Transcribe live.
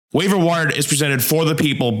Waiver Wire is presented for the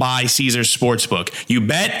people by Caesars Sportsbook. You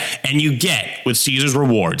bet and you get with Caesars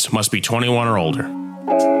Rewards. Must be 21 or older.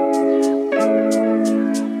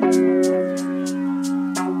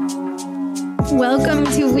 Welcome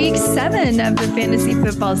to week 7 of the fantasy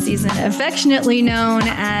football season, affectionately known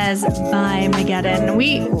as Bye-Mageddon.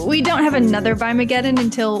 We don't have another Bye-Mageddon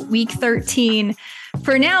until week 13.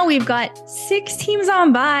 For now, we've got 6 teams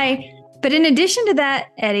on bye. But in addition to that,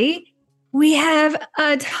 Eddie, we have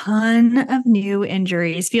a ton of new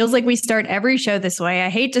injuries. Feels like we start every show this way. I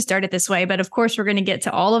hate to start it this way, but of course we're going to get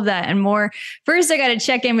to all of that and more. First, I got to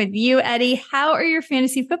check in with you, Eddie. How are your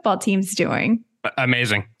fantasy football teams doing?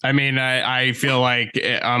 Amazing. I mean, I feel like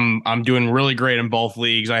I'm doing really great in both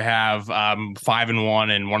leagues. I have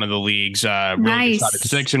 5-1 in one of the leagues. Really shot at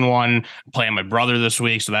 6-1. Playing my brother this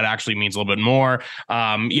week, so that actually means a little bit more.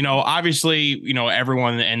 Obviously,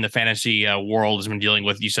 everyone in the fantasy world has been dealing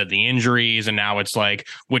with, you said, the injuries, and now it's like,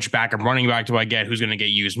 which backup running back do I get? Who's going to get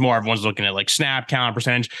used more? Everyone's looking at like snap count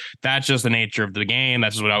percentage. That's just the nature of the game.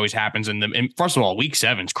 That's just what always happens. And first of all, week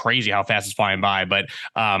 7 is crazy how fast it's flying by. But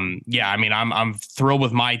I'm thrilled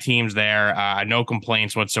with my teams there. No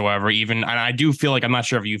complaints whatsoever. And I do feel like, I'm not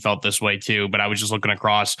sure if you felt this way too, but I was just looking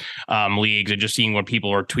across leagues and just seeing what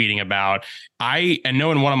people were tweeting about. In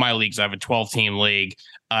one of my leagues, I have a 12-team league.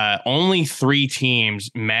 Only 3 teams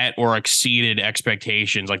met or exceeded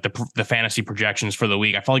expectations, like the fantasy projections for the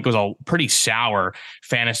week. I felt like it was a pretty sour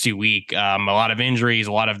fantasy week. A lot of injuries,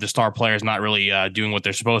 a lot of the star players not really doing what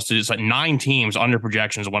they're supposed to. It's like 9 teams under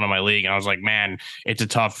projections one of my league, and I was like, man, it's a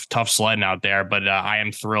tough sledding out there. But I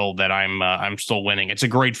am thrilled that I'm still winning. It's a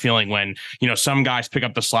great feeling when some guys pick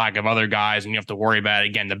up the slack of other guys, and you have to worry about it.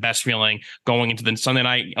 Again, the best feeling going into the Sunday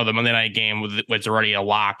night or the Monday night game with it's already a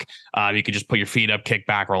lock. You could just put your feet up, kick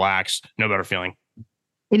back, relax. No better feeling.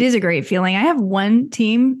 It is a great feeling. I have one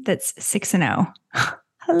team that's 6-0.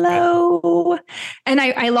 Hello. And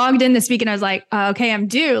I logged in this week and I was like, okay, I'm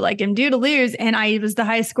due to lose. And I was the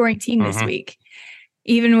highest scoring team this week,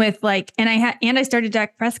 even with and I started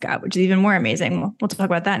Dak Prescott, which is even more amazing. We'll talk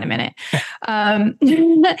about that in a minute.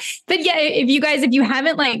 But yeah, if you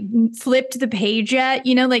haven't flipped the page yet,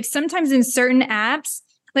 sometimes in certain apps,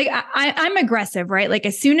 I'm aggressive, right? Like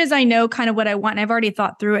as soon as I know kind of what I want, and I've already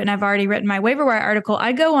thought through it and I've already written my waiver wire article,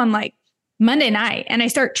 I go on Monday night and I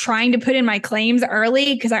start trying to put in my claims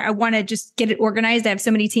early because I want to just get it organized. I have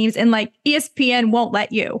so many teams and ESPN won't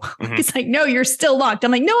let you. It's like, no, you're still locked.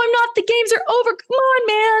 I'm like, no, I'm not. The games are over. Come on,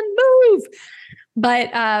 man, move.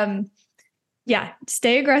 But yeah,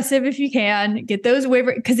 stay aggressive if you can. Get those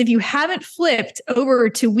waiver, because if you haven't flipped over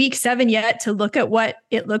to week 7 yet to look at what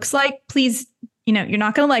it looks like, please, you're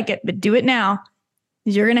not going to like it, but do it now.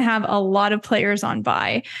 You're going to have a lot of players on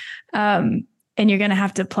bye. And you're going to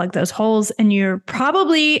have to plug those holes. And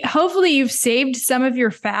hopefully you've saved some of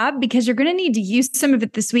your fab because you're going to need to use some of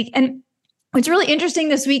it this week. And what's really interesting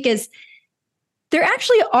this week is there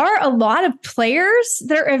actually are a lot of players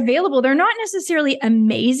that are available. They're not necessarily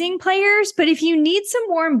amazing players, but if you need some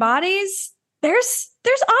warm bodies, there's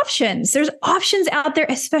options. There's options out there,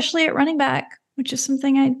 especially at running back, which is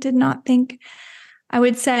something I did not think I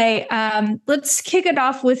would say. Let's kick it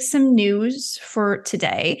off with some news for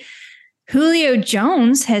today. Julio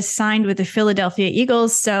Jones has signed with the Philadelphia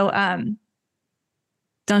Eagles. So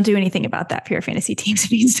don't do anything about that for your fantasy teams.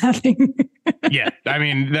 It means nothing. Yeah. I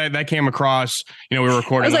mean, that came across, we were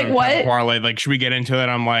recording. I was like, what? Parlay, should we get into it?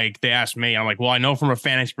 I'm like, they asked me, I'm like, well, I know from a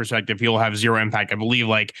fantasy perspective, he'll have zero impact. I believe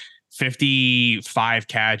 55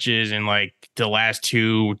 catches in the last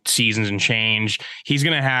 2 seasons and change. He's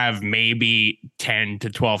going to have maybe 10 to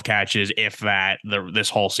 12 catches, if that, this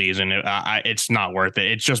whole season. It's not worth it.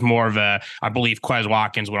 It's just more of I believe Quez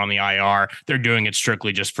Watkins went on the IR. They're doing it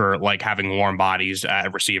strictly just for having warm bodies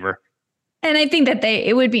at receiver. And I think that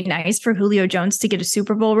it would be nice for Julio Jones to get a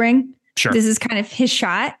Super Bowl ring. Sure. This is kind of his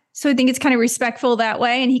shot. So I think it's kind of respectful that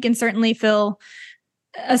way. And he can certainly fill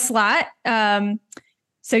a slot.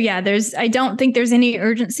 So yeah, I don't think there's any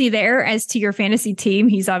urgency there as to your fantasy team.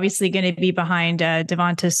 He's obviously going to be behind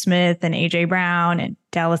Devonta Smith and AJ Brown and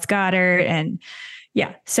Dallas Goedert. And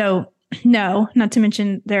yeah, so no, not to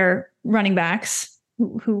mention their running backs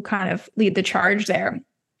who kind of lead the charge there.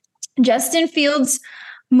 Justin Fields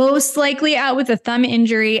most likely out with a thumb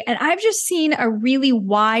injury. And I've just seen a really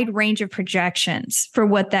wide range of projections for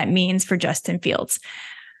what that means for Justin Fields.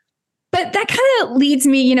 But that kind of leads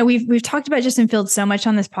me, we've talked about Justin Fields so much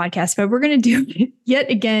on this podcast, but we're going to do it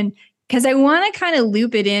yet again because I want to kind of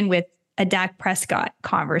loop it in with a Dak Prescott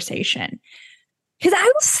conversation. Because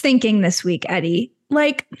I was thinking this week, Eddie,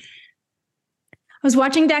 I was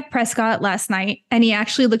watching Dak Prescott last night and he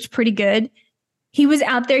actually looked pretty good. He was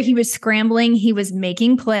out there. He was scrambling. He was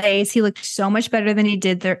making plays. He looked so much better than he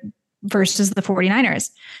did there versus the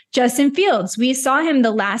 49ers. Justin Fields, we saw him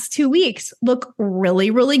the last 2 weeks look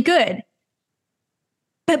really, really good.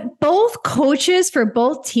 But both coaches for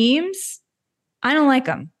both teams, I don't like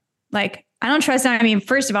them. Like, I don't trust them. I mean,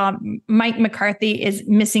 first of all, Mike McCarthy is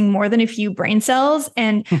missing more than a few brain cells,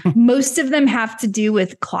 and most of them have to do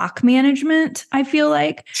with clock management, I feel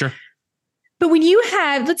like. Sure. But when you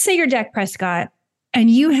have, let's say you're Dak Prescott, and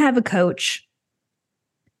you have a coach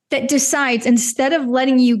that decides instead of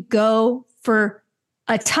letting you go for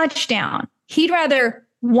a touchdown, he'd rather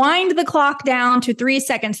wind the clock down to 3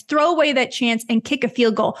 seconds, throw away that chance, and kick a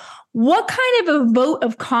field goal. What kind of a vote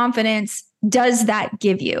of confidence does that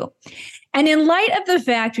give you? And in light of the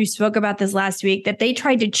fact, we spoke about this last week, that they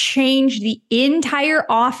tried to change the entire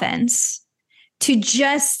offense to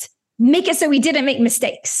just make it so he didn't make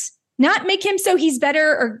mistakes. Not make him so he's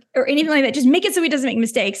better or anything like that. Just make it so he doesn't make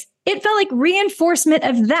mistakes. It felt like reinforcement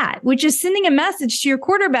of that, which is sending a message to your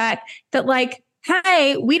quarterback that like,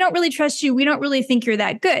 hey, we don't really trust you. We don't really think you're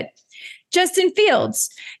that good. Justin Fields,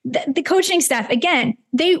 the coaching staff, again,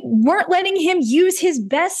 they weren't letting him use his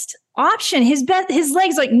best option, his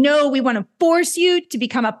legs. Like, no, we want to force you to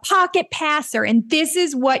become a pocket passer, and this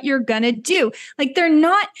is what you're going to do. Like, they're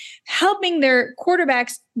not helping their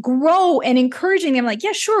quarterbacks grow and encouraging them. Like,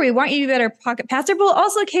 yeah, sure, we want you to be a better pocket passer, but we'll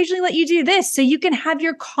also occasionally let you do this so you can have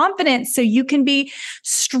your confidence, so you can be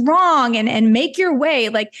strong and make your way.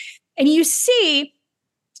 Like, and you see,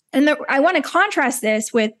 I want to contrast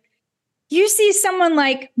this with, you see someone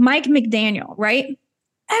like Mike McDaniel, right?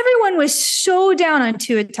 Everyone was so down on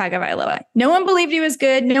Tua Tagovailoa. No one believed he was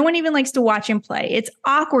good. No one even likes to watch him play. It's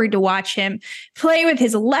awkward to watch him play with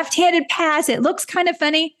his left-handed pass. It looks kind of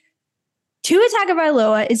funny. Tua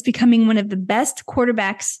Tagovailoa is becoming one of the best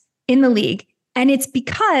quarterbacks in the league. And it's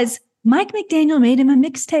because Mike McDaniel made him a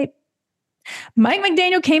mixtape. Mike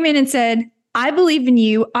McDaniel came in and said, I believe in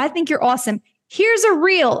you. I think you're awesome. Here's a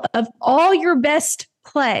reel of all your best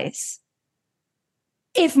plays.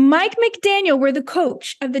 If Mike McDaniel were the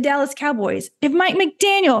coach of the Dallas Cowboys, if Mike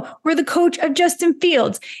McDaniel were the coach of Justin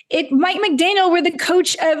Fields, if Mike McDaniel were the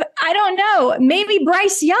coach of, I don't know, maybe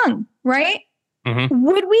Bryce Young, right? Mm-hmm.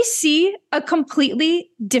 Would we see a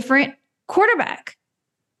completely different quarterback?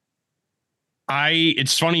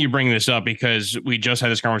 It's funny you bring this up because we just had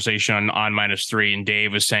this conversation on -3, and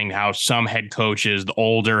Dave was saying how some head coaches, the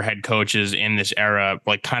older head coaches in this era,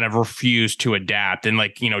 like kind of refuse to adapt. And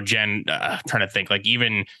like, you know, Jen, trying to think, like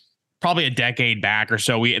even probably a decade back or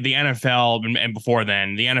so, the NFL and before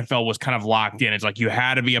then, the NFL was kind of locked in. It's like you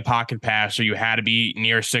had to be a pocket passer, you had to be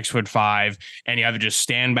near 6'5", and you had to just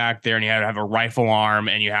stand back there, and you had to have a rifle arm,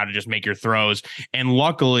 and you had to just make your throws. And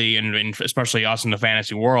luckily, and especially us in the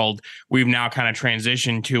fantasy world, we've now kind of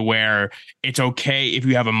transitioned to where it's okay if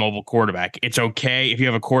you have a mobile quarterback. It's okay if you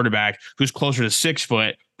have a quarterback who's closer to 6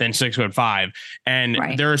 foot than 6'5". And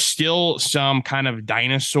right. There are still some kind of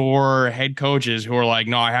dinosaur head coaches who are like,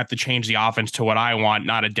 no, I have to change the offense to what I want,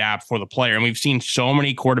 not adapt for the player. And we've seen so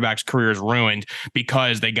many quarterbacks' careers ruined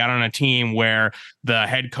because they got on a team where the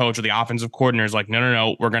head coach or the offensive coordinator is like,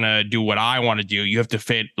 no, we're going to do what I want to do. You have to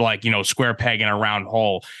fit like, you know, square peg in a round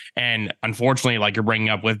hole. And unfortunately, like you're bringing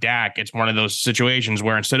up with Dak, it's one of those situations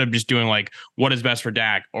where instead of just doing like what is best for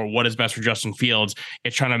Dak or what is best for Justin Fields,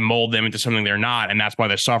 it's trying to mold them into something they're not. And that's why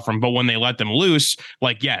they're suffering. But when they let them loose,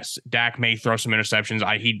 like, yes, Dak may throw some interceptions.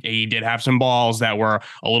 He did have some balls that were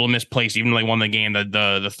a little misplaced, even though they won the game.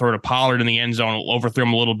 The throw to Pollard in the end zone overthrew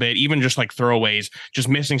him a little bit, even just like throwaways, just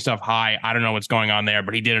missing stuff high. I don't know what's going on there,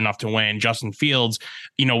 but he did enough to win. Justin Fields,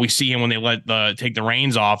 you know, we see him when they take the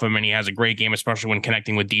reins off him, and he has a great game, especially when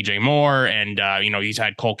connecting with DJ Moore. And, you know, he's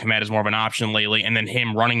had Cole Kmet as more of an option lately. And then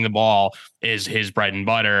him running the ball is his bread and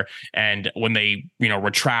butter. And when they, you know,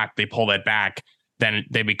 retract, they pull that back, then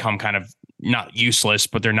they become kind of not useless,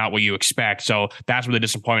 but they're not what you expect. So that's where the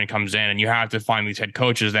disappointment comes in. And you have to find these head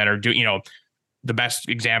coaches that are doing, you know, the best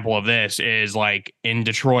example of this is like in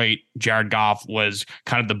Detroit, Jared Goff was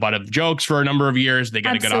kind of the butt of jokes for a number of years. They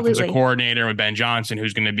got a good offensive coordinator with Ben Johnson,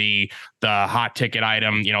 who's going to be the hot ticket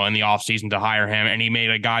item, you know, in the offseason to hire him. And he made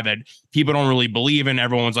a guy that people don't really believe in.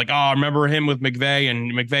 Everyone's like, oh, I remember him with McVay,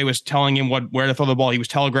 and McVay was telling him where to throw the ball. He was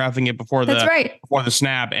telegraphing it before the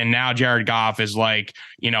snap. And now Jared Goff is like,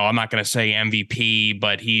 you know, I'm not going to say MVP,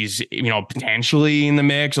 but he's, you know, potentially in the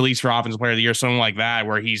mix, at least for offensive player of the year, something like that,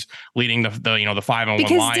 where he's leading the you know, the 5-on-1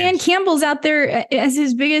 because Lions. Dan Campbell's out there as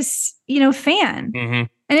his biggest, you know, fan. Mm-hmm.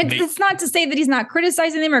 And it's not to say that he's not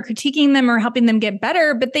criticizing them or critiquing them or helping them get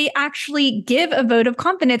better, but they actually give a vote of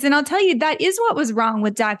confidence. And I'll tell you, that is what was wrong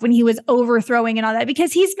with Dak when he was overthrowing and all that,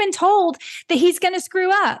 because he's been told that he's going to screw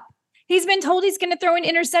up. He's been told he's going to throw an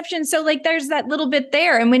interception. So like, there's that little bit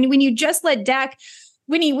there. And when you just let Dak,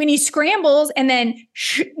 when he scrambles and then,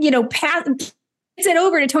 pass it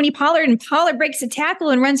over to Tony Pollard and Pollard breaks a tackle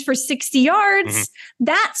and runs for 60 yards.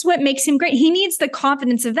 That's what makes him great. He needs the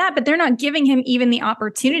confidence of that, but they're not giving him even the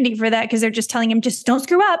opportunity for that because they're just telling him, just don't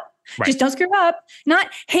screw up. Right. Just don't screw up. Not,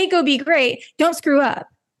 hey, go be great. Don't screw up.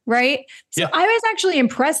 Right. So I was actually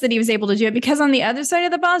impressed that he was able to do it because on the other side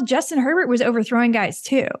of the ball, Justin Herbert was overthrowing guys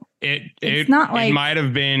too. It might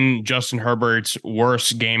have been Justin Herbert's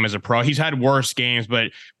worst game as a pro. He's had worse games,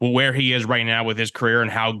 but where he is right now with his career and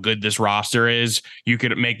how good this roster is, you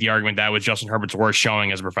could make the argument that was Justin Herbert's worst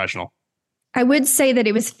showing as a professional. I would say that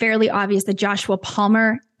it was fairly obvious that Joshua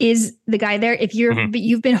Palmer is the guy there. If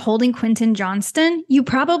you've been holding Quentin Johnston, you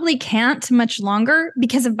probably can't much longer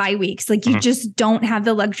because of bye weeks. Like you just don't have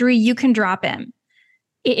the luxury. You can drop him.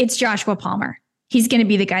 It's Joshua Palmer. He's going to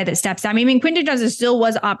be the guy that steps down. I mean, Quentin Johnston still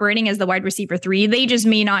was operating as the wide receiver 3. They just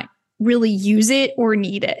may not really use it or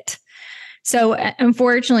need it. So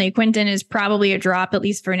unfortunately, Quentin is probably a drop, at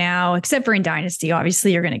least for now, except for in Dynasty.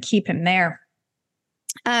 Obviously, you're going to keep him there.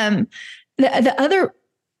 The other,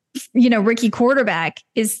 rookie quarterback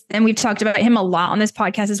is, and we've talked about him a lot on this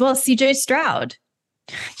podcast as well, CJ Stroud.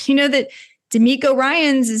 You know that D'Amico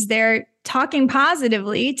Ryans is there talking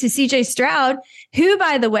positively to CJ Stroud, who,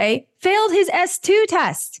 by the way, failed his S2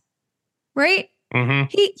 test, right?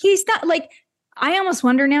 He's not like, I almost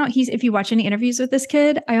wonder now, if you watch any interviews with this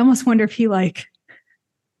kid, I almost wonder if he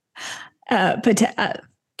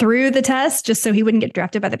threw the test just so he wouldn't get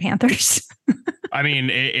drafted by the Panthers. I mean,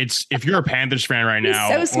 it's if you're a Panthers fan right now,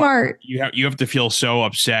 so smart. You have to feel so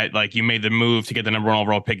upset. Like you made the move to get the number 1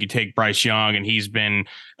 overall pick. You take Bryce Young, and he's been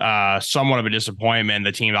somewhat of a disappointment.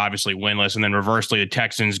 The team obviously winless, and then reversely, the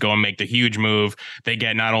Texans go and make the huge move. They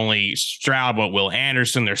get not only Stroud but Will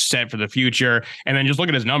Anderson. They're set for the future. And then just look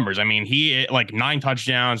at his numbers. I mean, he 9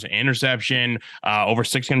 touchdowns, an interception, over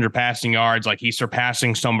 600 passing yards. Like he's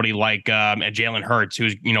surpassing somebody like Jalen Hurts,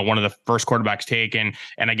 who's one of the first quarterbacks taken.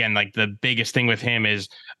 And again, like the biggest thing with him is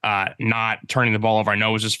not turning the ball over. I know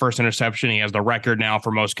it was his first interception. He has the record now for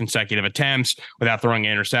most consecutive attempts without throwing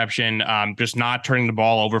an interception. Just not turning the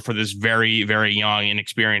ball over for this very, very young,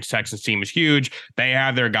 inexperienced Texans team is huge. They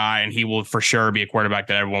have their guy, and he will for sure be a quarterback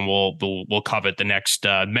that everyone will covet the next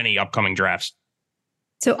many upcoming drafts.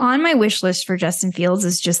 So on my wish list for Justin Fields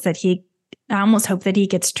is just that I almost hope that he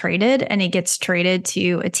gets traded, and he gets traded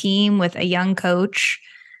to a team with a young coach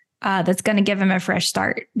that's going to give him a fresh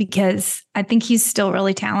start, because I think he's still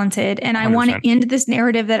really talented. And 100%. I want to end this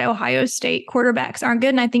narrative that Ohio State quarterbacks aren't good.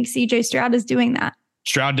 And I think CJ Stroud is doing that.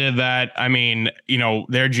 Stroud did that. I mean,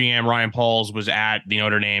 their GM, Ryan Pauls, was at the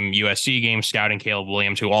Notre Dame USC game scouting Caleb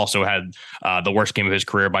Williams, who also had the worst game of his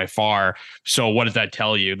career by far. So what does that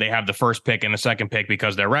tell you? They have the first pick and the second pick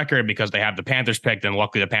because their record, because they have the Panthers picked, and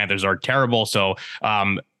luckily the Panthers are terrible. So,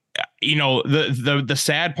 the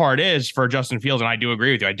sad part is for Justin Fields, and I do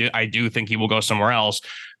agree with you. I do think he will go somewhere else.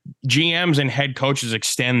 GMs and head coaches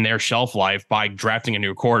extend their shelf life by drafting a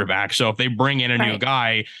new quarterback. So if they bring in a new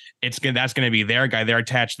guy, that's going to be their guy. They're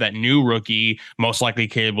attached to that new rookie. Most likely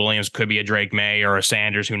Caleb Williams, could be a Drake May or a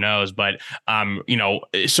Sanders, who knows? But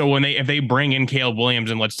so if they bring in Caleb Williams,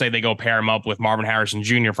 and let's say they go pair him up with Marvin Harrison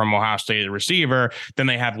Jr. from Ohio State, the receiver, then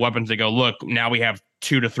they have weapons to go, look, now we have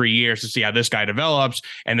 2 to 3 years to see how this guy develops,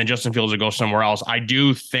 and then Justin Fields will go somewhere else. I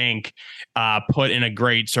do think put in a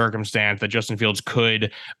great circumstance that Justin Fields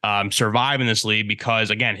could survive in this league, because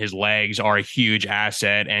again, his legs are a huge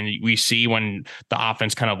asset, and we see when the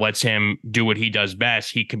offense kind of lets him do what he does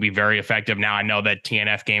best, he can be very effective. Now, I know that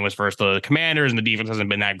TNF game was versus the Commanders, and the defense hasn't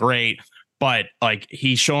been that great, but like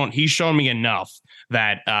he's shown me enough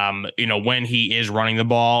that when he is running the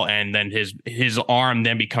ball, and then his arm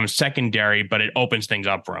then becomes secondary, but it opens things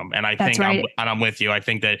up for him. And I think I'm with you. I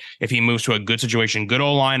think that if he moves to a good situation, good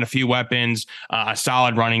O-line, a few weapons, a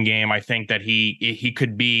solid running game, I think that he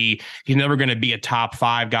could be. He's never going to be a top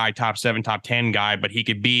 5 guy, top 7, top 10 guy, but he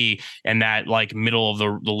could be in that like middle of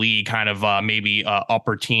the league, kind of maybe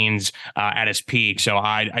upper teens at his peak. So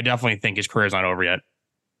I definitely think his career is not over yet.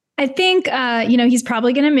 I think, he's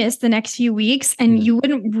probably going to miss the next few weeks, and you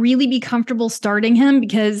wouldn't really be comfortable starting him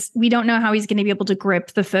because we don't know how he's going to be able to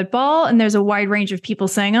grip the football. And there's a wide range of people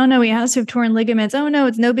saying, oh, no, he has to have torn ligaments. Oh, no,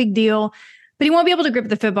 it's no big deal. But he won't be able to grip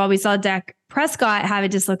the football. We saw Dak Prescott have a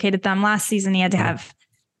dislocated thumb last season. He had to have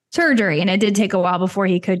surgery, and it did take a while before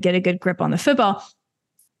he could get a good grip on the football.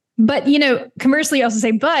 But, conversely, you also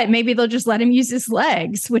say, but maybe they'll just let him use his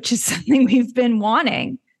legs, which is something we've been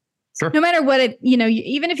wanting. Sure. No matter what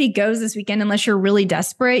even if he goes this weekend, unless you're really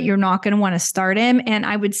desperate, you're not going to want to start him. And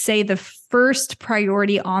I would say the first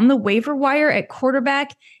priority on the waiver wire at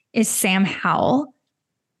quarterback is Sam Howell.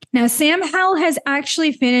 Now, Sam Howell has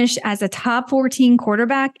actually finished as a top 14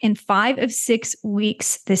 quarterback in 5 of 6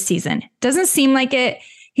 weeks this season. Doesn't seem like it.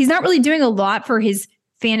 He's not really doing a lot for his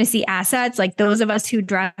fantasy assets. Like those of us who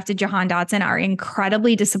drafted Jahan Dotson are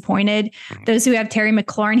incredibly disappointed. Those who have Terry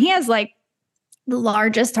McLaurin, he has like the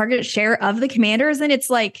largest target share of the Commanders, and it's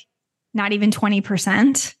like not even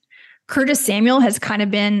 20%. Curtis Samuel has kind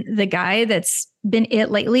of been the guy that's been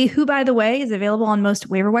it lately, who, by the way, is available on most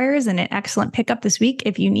waiver wires and an excellent pickup this week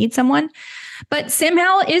if you need someone. But Sam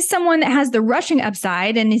Howell is someone that has the rushing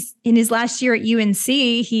upside. And in his last year at UNC,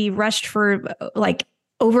 he rushed for like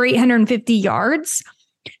over 850 yards.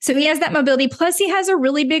 So he has that mobility. Plus, he has a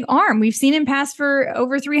really big arm. We've seen him pass for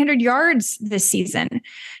over 300 yards this season.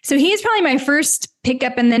 So he is probably my first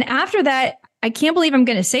pickup. And then after that, I can't believe I'm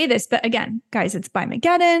going to say this, but again, guys, it's by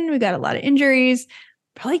Mageddon. We got a lot of injuries.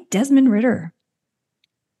 Probably Desmond Ridder.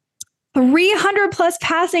 300 plus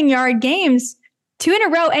passing yard games, 2 in a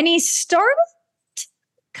row, and he started.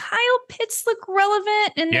 Kyle Pitts look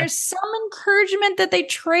relevant, and there's some encouragement that they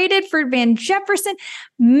traded for Van Jefferson.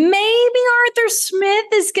 Maybe Arthur Smith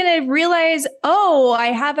is going to realize, oh, I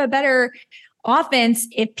have a better offense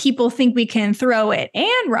if people think we can throw it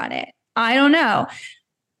and run it. I don't know,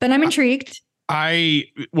 but I'm intrigued.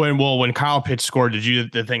 When Kyle Pitts scored, did you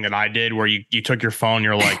do the thing that I did where you took your phone,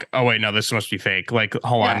 you're like, oh wait, no, this must be fake. Like,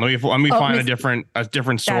 hold on, let me find a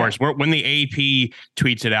different source. When the AP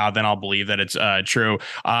tweets it out, then I'll believe that it's true.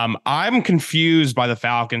 I'm confused by the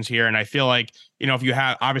Falcons here, and I feel like, you know, if you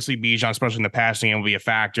have obviously Bijan, especially in the passing, it will be a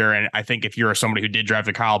factor. And I think if you're somebody who did draft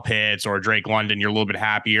a Kyle Pitts or Drake London, you're a little bit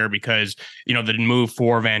happier because, you know, the move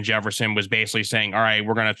for Van Jefferson was basically saying, all right,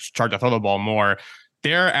 we're going to start to throw the ball more.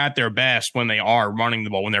 They're at their best when they are running the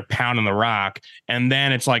ball, when they're pounding the rock. And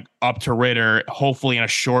then it's like up to Ridder, hopefully in a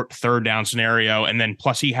short third down scenario. And then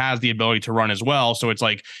plus he has the ability to run as well. So it's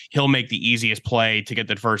like he'll make the easiest play to get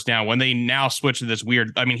the first down. When they now switch to this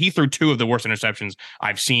weird, I mean, he threw 2 of the worst interceptions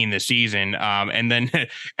I've seen this season. And then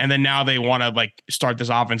now they want to like start this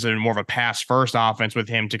offense in more of a pass first offense with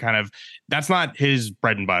him to kind of, that's not his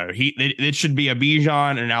bread and butter. It should be a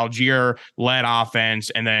Bijan and Algier led offense.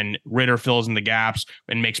 And then Ridder fills in the gaps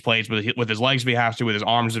and makes plays with his legs if he has to, with his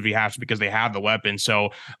arms if he has to, because they have the weapons.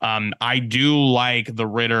 So I do like the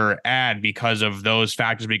Ridder ad because of those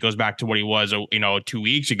factors, but it goes back to what he was, 2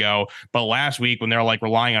 weeks ago. But last week when they're like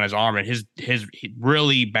relying on his arm and his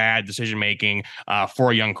really bad decision making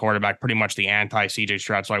for a young quarterback, pretty much the anti CJ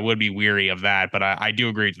Stroud. So I would be weary of that. But I do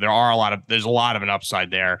agree. There's a lot of an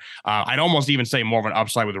upside there. I'd almost even say more of an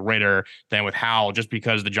upside with Ridder than with Howell, just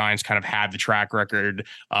because the Giants kind of had the track record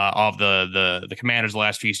of the Commanders the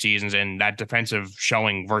last few seasons, and that defensive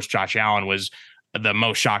showing versus Josh Allen was the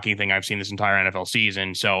most shocking thing I've seen this entire NFL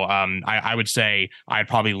season. So I would say I'd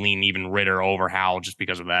probably lean even Ridder over Howell just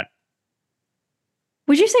because of that.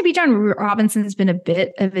 Would you say Bijan Robinson has been a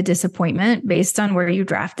bit of a disappointment based on where you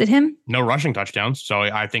drafted him? No rushing touchdowns, so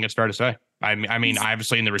I think it's fair to say. I mean,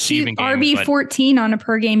 obviously in the receiving game, RB14 on a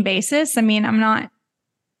per game basis. I mean, I'm not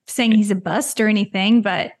saying he's a bust or anything,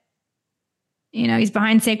 but you know, he's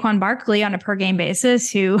behind Saquon Barkley on a per game basis,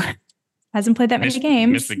 who hasn't played that many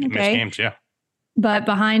games. Missed games, yeah. But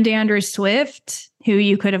behind DeAndre Swift, who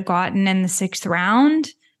you could have gotten in the 6th round,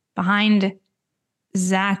 behind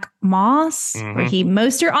Zach Moss, where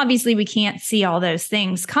Mostert. Obviously, we can't see all those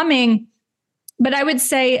things coming, but I would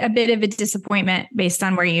say a bit of a disappointment based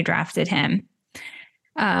on where you drafted him.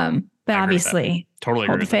 But obviously, totally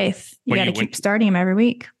hold the faith. You got to keep starting him every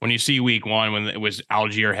week. When you see week 1, when it was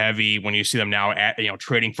Algier heavy, when you see them now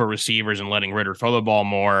trading for receivers and letting Ridder throw the ball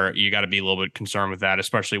more, you got to be a little bit concerned with that,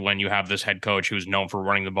 especially when you have this head coach who's known for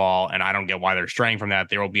running the ball. And I don't get why they're straying from that.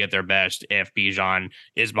 They will be at their best if Bijan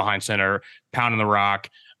is behind center, pounding the rock.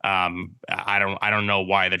 I don't know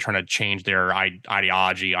why they're trying to change their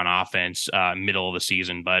ideology on offense middle of the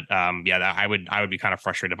season, but I would be kind of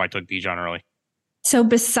frustrated if I took Bijan early. So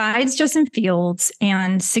besides Justin Fields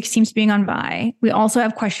and 6 teams being on bye, we also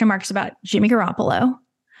have question marks about Jimmy Garoppolo.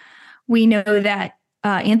 We know that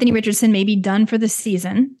Anthony Richardson may be done for the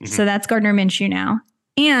season. So that's Gardner Minshew now.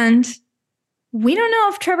 And we don't know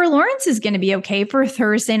if Trevor Lawrence is going to be okay for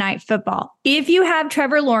Thursday Night Football. If you have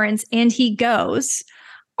Trevor Lawrence and he goes,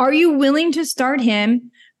 are you willing to start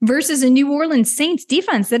him versus a New Orleans Saints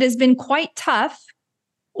defense that has been quite tough?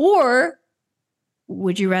 Or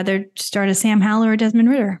would you rather start a Sam Howell or a Desmond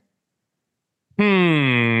Ridder?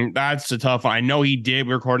 That's a tough one. I know he did.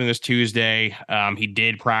 We're recording this Tuesday. He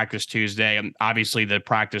did practice Tuesday. Obviously, the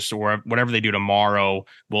practice or whatever they do tomorrow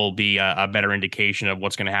will be a better indication of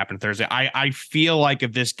what's going to happen Thursday. I feel like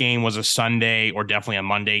if this game was a Sunday or definitely a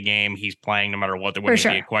Monday game, he's playing no matter what. There wouldn't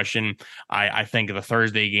be a question. I think the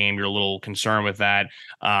Thursday game, you're a little concerned with that.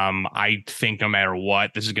 I think no matter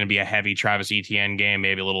what, this is going to be a heavy Travis Etienne game.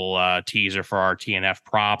 Maybe a little teaser for our TNF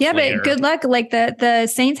prop. Yeah, later. But good luck. Like the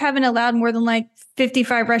Saints haven't allowed more than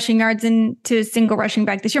 55 rushing yards into a single rushing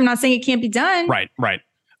back this year. I'm not saying it can't be done. Right. But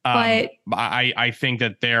I think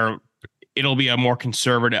that it'll be a more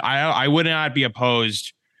conservative. I would not be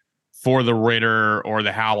opposed for the Ritter or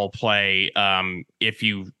the Howell play if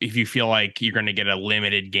you feel like you're going to get a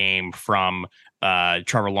limited game from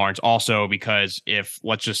Trevor Lawrence. Also, because if,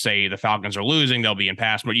 let's just say, the Falcons are losing, they'll be in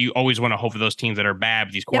pass. But you always want to hope for those teams that are bad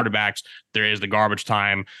with these quarterbacks. Yep. There is the garbage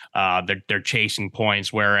time. They're chasing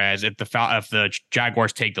points. Whereas if the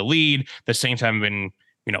Jaguars take the lead, the Saints haven't been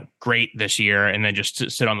great this year, and then just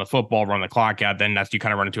sit on the football, run the clock out, then you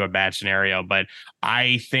kind of run into a bad scenario. But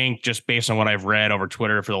I think just based on what I've read over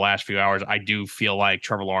Twitter for the last few hours, I do feel like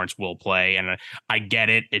Trevor Lawrence will play. And I get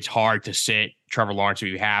it. It's hard to sit Trevor Lawrence if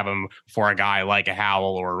you have him for a guy like a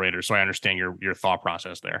Howell or a Ritter. So I understand your thought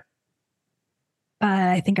process there.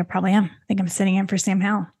 I think I probably am. I think I'm sitting in for Sam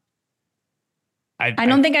Howell. I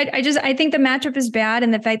don't think I think the matchup is bad,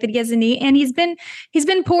 and the fact that he has a knee, and he's been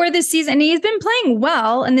poor this season, and he's been playing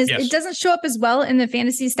well, and it doesn't show up as well in the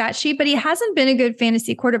fantasy stat sheet, but he hasn't been a good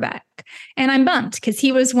fantasy quarterback. And I'm bummed because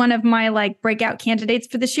he was one of my breakout candidates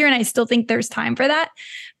for this year, and I still think there's time for that.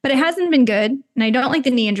 But it hasn't been good, and I don't like the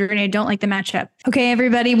knee injury, and I don't like the matchup. Okay,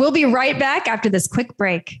 everybody, we'll be right back after this quick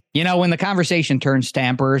break. When the conversation turns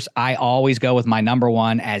stampers, I always go with my number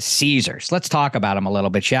one as Caesars. Let's talk about them a little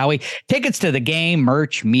bit, shall we? Tickets to the game,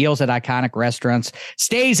 merch, meals at iconic restaurants,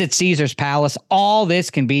 stays at Caesars Palace. All this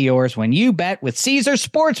can be yours when you bet with Caesars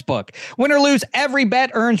Sportsbook. Win or lose, every bet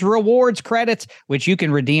earns rewards credits, which you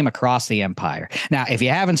can redeem across the empire. Now, if you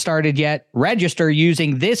haven't started yet, register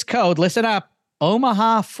using this code. Listen up.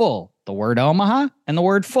 Omaha Full, the word Omaha and the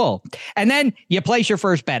word full. And then you place your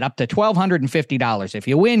first bet up to $1,250. If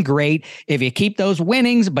you win, great. If you keep those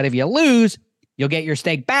winnings, but if you lose, you'll get your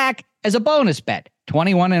stake back as a bonus bet.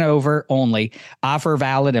 21 and over only. Offer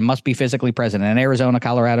valid and must be physically present in Arizona,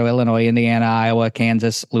 Colorado, Illinois, Indiana, Iowa,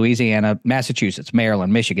 Kansas, Louisiana, Massachusetts,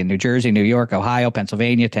 Maryland, Michigan, New Jersey, New York, Ohio,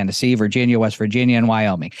 Pennsylvania, Tennessee, Virginia, West Virginia, and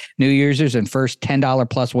Wyoming. New users and first $10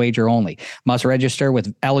 plus wager only. Must register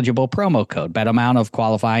with eligible promo code. Bet amount of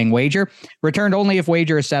qualifying wager. Returned only if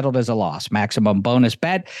wager is settled as a loss. Maximum bonus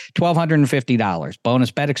bet, $1,250.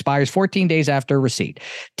 Bonus bet expires 14 days after receipt.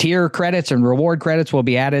 Tier credits and reward credits will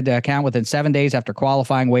be added to account within 7 days after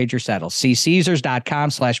qualifying wager settles. See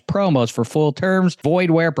Caesars.com/promos for full terms.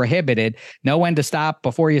 Void where prohibited. Know when to stop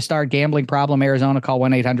before you start. Gambling problem, Arizona, call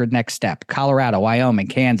 1-800-NEXT-STEP. Colorado, Wyoming,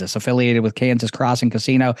 Kansas, affiliated with Kansas Crossing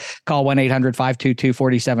Casino, call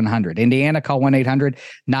 1-800-522-4700. Indiana, call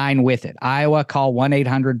 1-800-9-WITH-IT. Iowa, call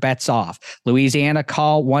 1-800-BETS-OFF. Louisiana,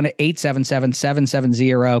 call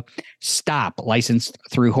 1-877-770-STOP. Licensed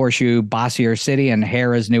through Horseshoe, Bossier City, and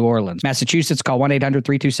Harrah's, New Orleans. Massachusetts, call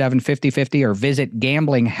 1-800-327-5050 or visit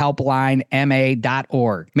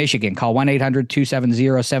gamblinghelplinema.org. Michigan, call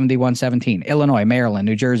 1-800-270-7117. Illinois, Maryland,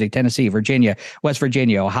 New Jersey, Tennessee, Virginia, West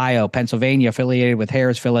Virginia, Ohio, Pennsylvania, affiliated with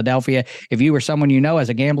Harrah's, Philadelphia. If you or someone you know has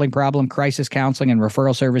a gambling problem, crisis counseling and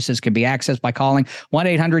referral services can be accessed by calling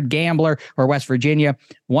 1-800-GAMBLER or West Virginia,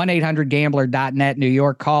 1-800-GAMBLER.net. New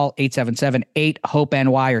York, call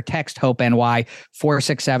 877-8-HOPE-NY or text HOPE-NY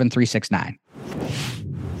 467-369.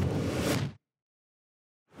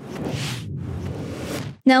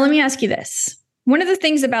 Now, let me ask you this. One of the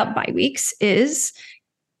things about bye weeks is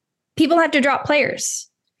people have to drop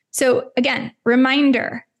players. So again,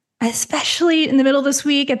 reminder, especially in the middle of this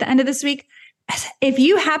week, at the end of this week, if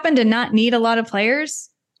you happen to not need a lot of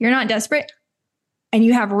players, you're not desperate, and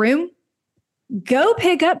you have room, go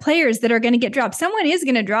pick up players that are going to get dropped. Someone is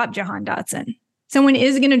going to drop Jahan Dotson. Someone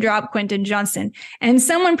is going to drop Quentin Johnston. And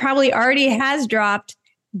someone probably already has dropped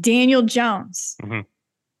Daniel Jones. Mm-hmm.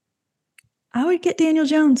 I would get Daniel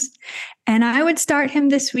Jones, and I would start him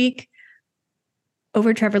this week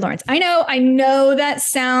over Trevor Lawrence. I know that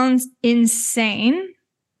sounds insane,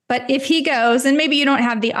 but if he goes, and maybe you don't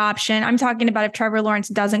have the option, I'm talking about if Trevor Lawrence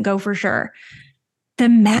doesn't go for sure. The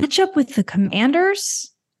matchup with the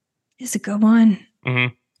Commanders is a good one.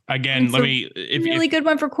 Mm-hmm. Again, really good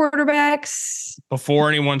one for quarterbacks. Before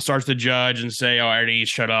anyone starts to judge and say, "Oh, Eddie,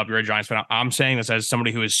 shut up, you're a Giants fan," I'm saying this as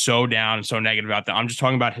somebody who is so down and so negative about that. I'm just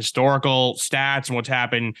talking about historical stats and what's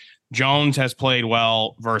happened. Jones has played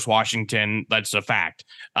well versus Washington. That's a fact.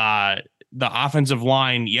 the offensive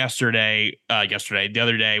line the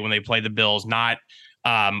other day when they played the Bills, not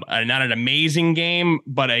an amazing game,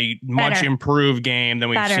 but a much improved game than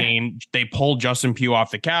we've seen. They pulled Justin Pugh off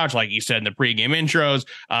the couch, like you said in the pregame intros.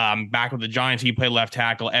 Back with the Giants, he played left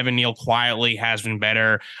tackle. Evan Neal quietly has been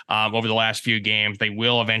better over the last few games. They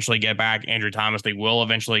will eventually get back Andrew Thomas. They will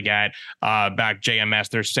eventually get back JMS,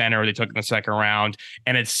 their center. They took in the second round.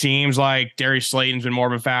 And it seems like Darius Slayton's been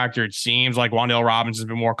more of a factor. It seems like Wan'Dale Robinson's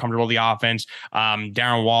been more comfortable with the offense.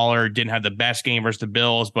 Darren Waller didn't have the best game versus the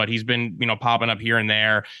Bills, but he's been, popping up here and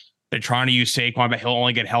there. They're trying to use Saquon, but he'll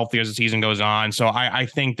only get healthier as the season goes on. So I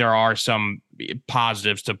think there are some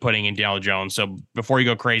positives to putting in Daniel Jones. So before you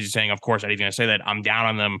go crazy saying, of course, Eddie's going to say that, I'm down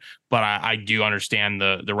on them, but I do understand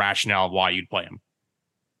the rationale of why you'd play him.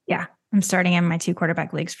 Yeah, I'm starting in my 2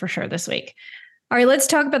 quarterback leagues for sure this week. All right, let's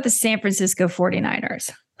talk about the San Francisco 49ers.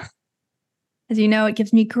 As you know, it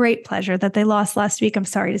gives me great pleasure that they lost last week. I'm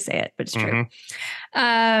sorry to say it, but it's true.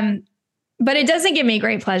 But it doesn't give me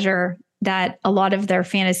great pleasure that a lot of their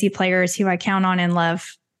fantasy players who I count on and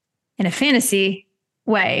love in a fantasy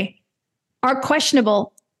way are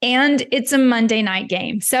questionable, and it's a Monday night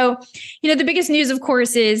game. So, the biggest news, of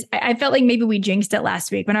course, is I felt like maybe we jinxed it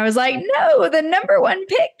last week when I was like, no, the number 1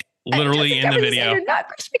 pick. Literally in the video. Not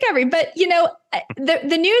Christian McCaffrey. But,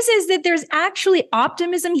 the news is that there's actually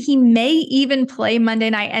optimism he may even play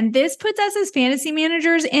Monday night. And this puts us as fantasy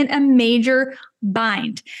managers in a major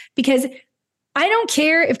bind, because I don't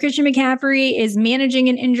care if Christian McCaffrey is managing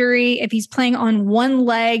an injury, if he's playing on one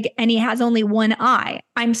leg and he has only one eye.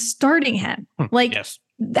 I'm starting him. Yes.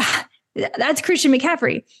 That's Christian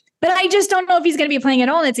McCaffrey. But I just don't know if he's going to be playing at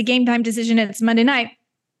all. And it's a game time decision. It's Monday night.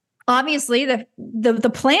 Obviously,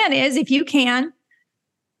 the plan is, if you can,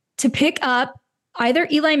 to pick up either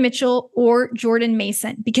Eli Mitchell or Jordan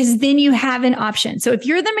Mason, because then you have an option. So if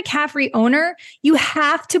you're the McCaffrey owner, you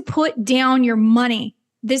have to put down your money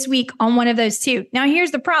this week on one of those 2. Now,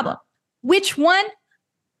 here's the problem. Which one?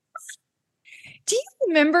 Do you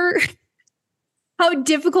remember how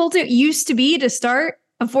difficult it used to be to start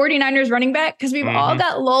a 49ers running back? Because we've all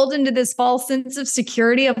got lulled into this false sense of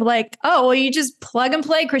security of like, oh, well, you just plug and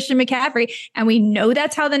play Christian McCaffrey. And we know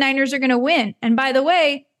that's how the Niners are going to win. And by the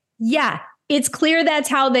way, yeah, it's clear that's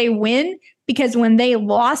how they win, because when they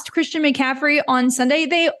lost Christian McCaffrey on Sunday,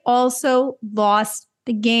 they also lost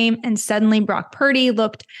the game, and suddenly Brock Purdy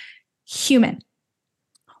looked human.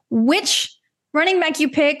 Which running back you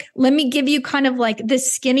pick? Let me give you kind of like the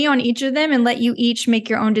skinny on each of them and let you each make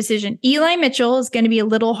your own decision. Eli Mitchell is going to be a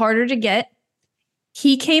little harder to get.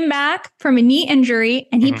 He came back from a knee injury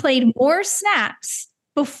and he played more snaps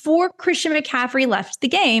before Christian McCaffrey left the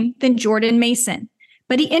game than Jordan Mason.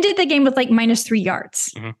 But he ended the game with like -3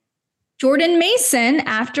 yards. Jordan Mason,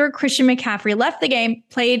 after Christian McCaffrey left the game,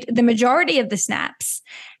 played the majority of the snaps,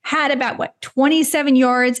 had about 27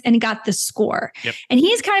 yards and got the score. And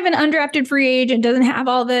he's kind of an undrafted free agent, doesn't have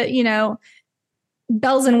all the,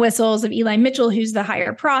 bells and whistles of Eli Mitchell, who's the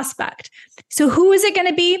higher prospect. So who is it going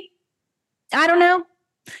to be? I don't know.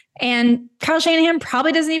 And Kyle Shanahan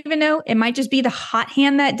probably doesn't even know. It might just be the hot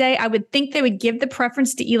hand that day. I would think they would give the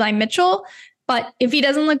preference to Eli Mitchell, but if he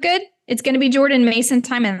doesn't look good, it's going to be Jordan Mason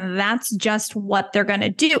time, and that's just what they're going to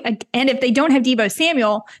do. And if they don't have Deebo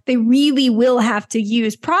Samuel, they really will have to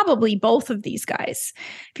use probably both of these guys.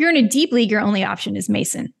 If you're in a deep league, your only option is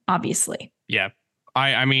Mason, obviously. Yeah.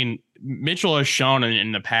 I mean, Mitchell has shown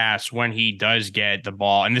in the past when he does get the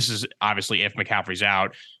ball, and this is obviously if McCaffrey's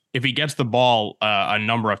out, if he gets the ball a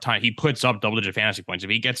number of times, he puts up double-digit fantasy points. If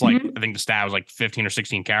he gets I think the stat was like 15 or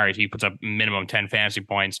 16 carries, he puts up minimum 10 fantasy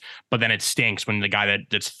points. But then it stinks when the guy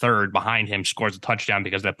that's third behind him scores a touchdown,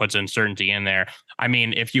 because that puts uncertainty in there. I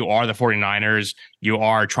mean, if you are the 49ers, you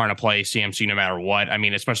are trying to play CMC no matter what. I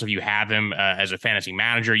mean, especially if you have him as a fantasy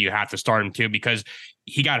manager, you have to start him too, because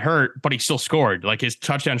he got hurt, but he still scored. Like, his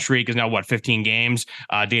touchdown streak is now 15 games,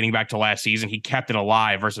 dating back to last season. He kept it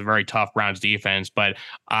alive versus a very tough Browns defense. But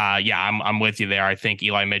yeah, I'm with you there. I think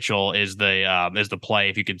Eli Mitchell is the play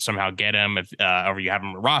if you could somehow get him. If or you have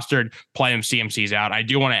him rostered, play him. CMC's out. I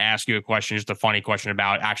do want to ask you a question, just a funny question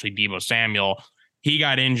about actually Deebo Samuel. He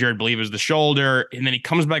got injured, I believe it was the shoulder, and then he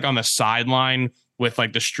comes back on the sideline with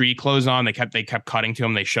like the street clothes on. They kept cutting to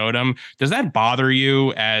him. They showed him. Does that bother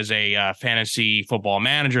you as a fantasy football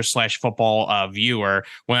manager / football viewer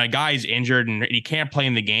when a guy's injured and he can't play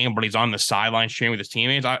in the game, but he's on the sideline cheering with his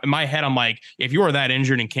teammates? In my head, I'm like, if you are that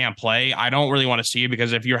injured and can't play, I don't really want to see you,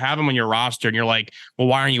 because if you have him on your roster and you're like, well,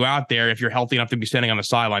 why aren't you out there if you're healthy enough to be standing on the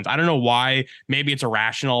sidelines? I don't know why. Maybe it's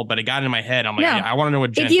irrational, but it got in my head. I'm like, I want to know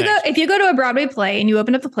what Jen thinks. If you go to a Broadway play and you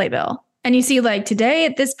open up the playbill and you see like today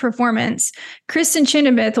at this performance, Kristen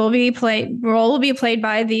Chenoweth will be played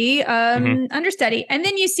by the understudy. And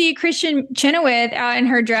then you see Christian Chenoweth out in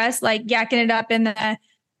her dress, like yakking it up in the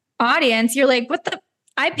audience. You're like, what the?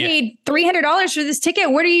 I paid $300 for this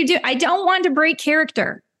ticket. What are you doing? I don't want to break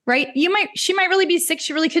character, right? She might really be sick.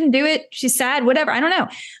 She really couldn't do it. She's sad, whatever. I don't know.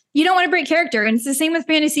 You don't want to break character. And it's the same with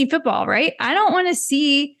fantasy football, right? I don't want to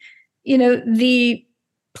see, the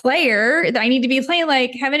player that I need to be playing,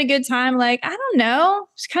 like having a good time. Like, I don't know.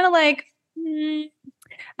 It's kind of like,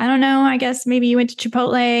 I don't know. I guess maybe you went to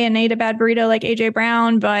Chipotle and ate a bad burrito like AJ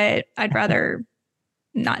Brown, but I'd rather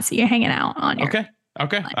not see you hanging out on your.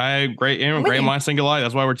 Okay. Great minds think alike.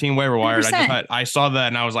 That's why we're team waiver wired. 100%. I saw that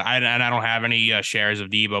and I was like, I don't have any shares of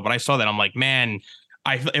Deebo, but I saw that. I'm like, man,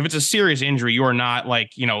 if it's a serious injury, you are not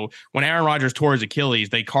like, when Aaron Rodgers tore his Achilles,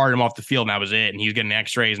 they carted him off the field and that was it. And he's getting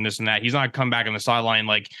x-rays and this and that. He's not come back on the sideline,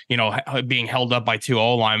 like, being held up by two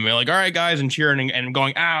O-line. We're like, all right, guys, and cheering and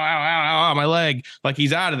going, ow, ow, ow, ow, my leg. Like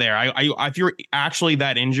he's out of there. If you're actually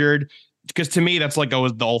that injured, because to me, that's like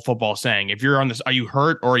the old football saying, if you're on this, are you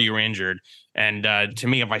hurt or are you injured? And to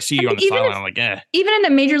me, if I see you on the sideline, I'm like, Even in a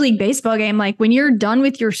Major League Baseball game, like when you're done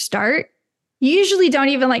with your start, you usually don't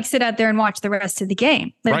even like sit out there and watch the rest of the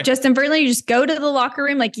game. Like right. Justin Verlander, you just go to the locker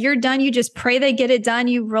room, like you're done. You just pray they get it done.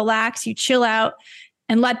 You relax, you chill out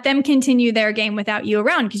and let them continue their game without you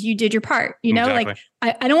around because you did your part. Exactly.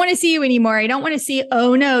 Like I don't want to see you anymore. I don't want to see,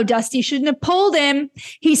 oh no, Dusty shouldn't have pulled him.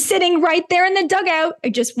 He's sitting right there in the dugout. I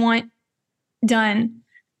just want done.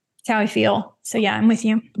 That's how I feel. So yeah, I'm with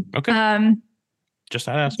you. Okay. Just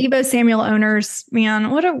ask. Deebo Samuel owners,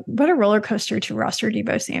 man, what a roller coaster to roster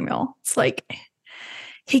Deebo Samuel. It's like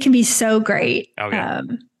he can be so great,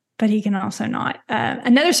 but he can also not.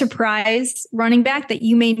 Another surprise running back that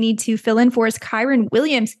you may need to fill in for is Kyren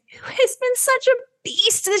Williams, who has been such a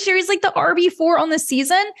beast this year. He's like the RB4 on the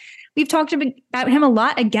season. We've talked about him a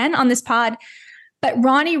lot again on this pod. But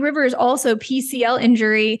Ronnie Rivers also PCL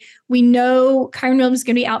injury. We know Kyren Williams is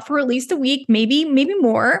going to be out for at least a week, maybe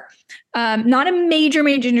more. Not a major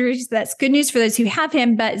injury. So that's good news for those who have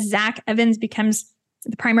him. But Zach Evans becomes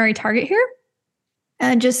the primary target here.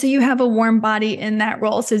 Just so you have a warm body in that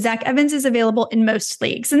role. So Zach Evans is available in most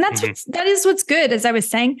leagues. And that is what's good. As I was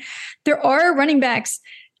saying, there are running backs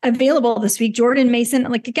available this week. Jordan Mason,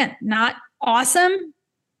 like again, not awesome,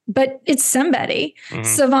 but it's somebody.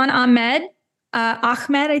 Savon Ahmed,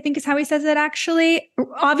 I think is how he says it actually.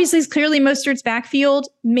 Obviously, it's clearly Mostert's backfield.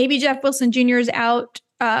 Maybe Jeff Wilson Jr. is out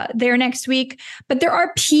there next week. But there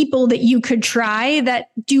are people that you could try that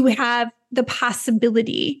do have the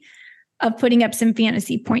possibility of putting up some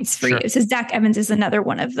fantasy points for you. So Zach Evans is another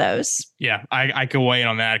one of those. Yeah, I could weigh in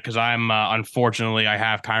on that because I'm unfortunately I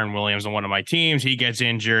have Kyren Williams on one of my teams. He gets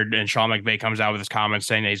injured and Sean McVay comes out with his comments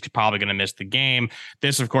saying that he's probably going to miss the game.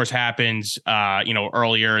 This, of course, happens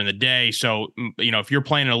earlier in the day. So, if you're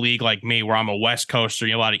playing in a league like me where I'm a West Coaster,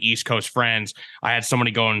 a lot of East Coast friends, I had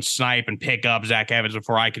somebody go and snipe and pick up Zach Evans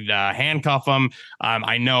before I could handcuff him.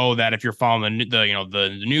 I know that if you're following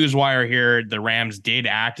the news wire here, the Rams did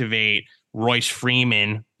activate Royce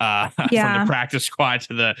Freeman from the practice squad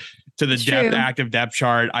to the active depth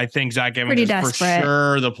chart. I think Zach Evans is for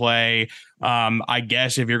sure the play. I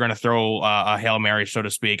guess if you're going to throw a Hail Mary, so to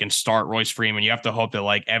speak, and start Royce Freeman, you have to hope that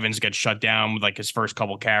like Evans gets shut down with like his first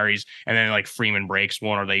couple carries and then like Freeman breaks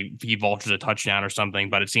one or he vultures a touchdown or something.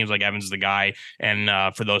 But it seems like Evans is the guy.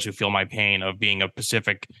 And for those who feel my pain of being a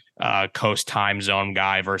Pacific Coast time zone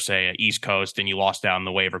guy versus a East Coast and you lost out on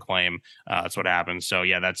the waiver claim, that's what happens. So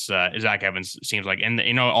yeah, that's Zach Evans seems like,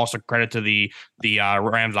 and also credit to the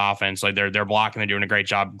Rams offense. Like they're blocking, they're doing a great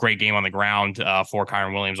job, great game on the ground for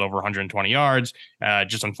Kyren Williams, over 120 yards.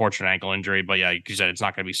 Just unfortunate ankle injury, but yeah, like you said, it's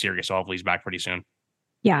not going to be serious. So hopefully he's back pretty soon.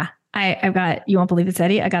 Yeah, I've got, you won't believe it,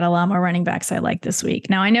 Eddie, I got a lot more running backs I like this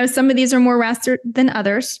week. Now I know some of these are more rostered than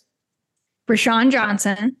others. Rashawn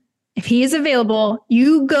Johnson, if he is available,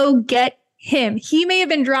 you go get him. He may have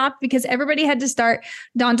been dropped because everybody had to start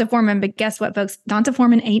Donta Foreman, but guess what, folks? Donta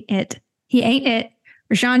Foreman ain't it. He ain't it.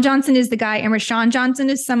 Rashawn Johnson is the guy, and Rashawn Johnson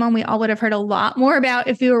is someone we all would have heard a lot more about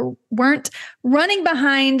if we weren't running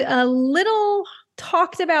behind a little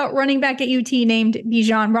talked about running back at UT named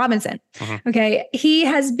Bijan Robinson. Okay. He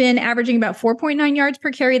has been averaging about 4.9 yards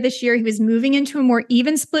per carry this year. He was moving into a more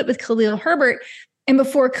even split with Khalil Herbert. And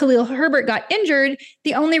before Khalil Herbert got injured,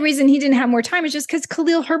 the only reason he didn't have more time is just because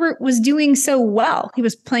Khalil Herbert was doing so well. He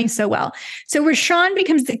was playing so well. So Rashawn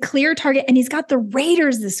becomes the clear target, and he's got the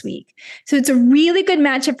Raiders this week. So it's a really good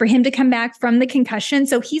matchup for him to come back from the concussion.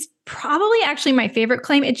 So he's probably actually my favorite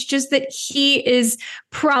claim. It's just that he is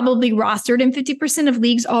probably rostered in 50% of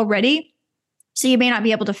leagues already. So you may not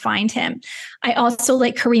be able to find him. I also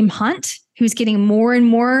like Kareem Hunt, who's getting more and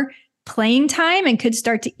more playing time and could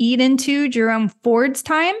start to eat into Jerome Ford's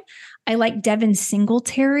time. I like Devin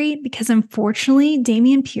Singletary because unfortunately,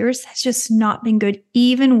 Dameon Pierce has just not been good,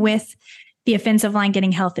 even with the offensive line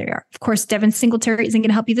getting healthier. Of course, Devin Singletary isn't going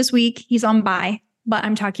to help you this week. He's on bye, but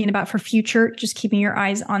I'm talking about for future, just keeping your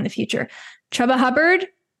eyes on the future. Chuba Hubbard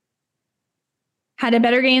had a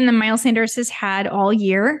better game than Miles Sanders has had all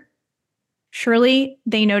year. Surely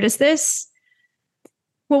they notice this.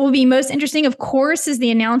 What will be most interesting, of course, is the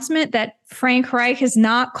announcement that Frank Reich is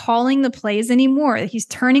not calling the plays anymore. He's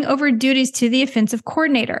turning over duties to the offensive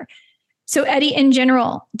coordinator. So, Eddie, in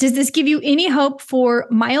general, does this give you any hope for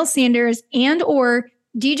Miles Sanders and or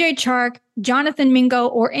DJ Chark, Jonathan Mingo,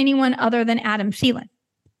 or anyone other than Adam Thielen?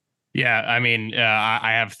 Yeah, I mean,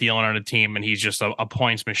 I have Thielen on a team, and he's just a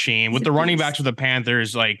points machine. With the running backs with the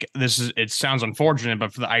Panthers, like it sounds unfortunate,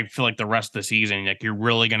 but I feel like the rest of the season, like you're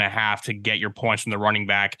really going to have to get your points from the running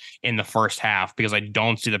back in the first half because I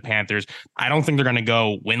don't see the Panthers. I don't think they're going to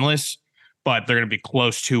go winless, but they're going to be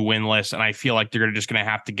close to winless. And I feel like they're just going to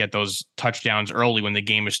have to get those touchdowns early when the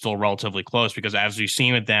game is still relatively close, because as we've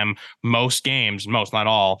seen with them, most games, not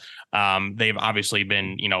all, they've obviously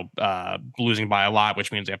been, losing by a lot,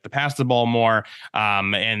 which means they have to pass the ball more.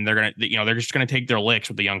 And they're going to, they're just going to take their licks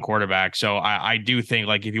with the young quarterback. So I do think,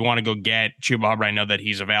 like, if you want to go get Chuba Hubbard, I know that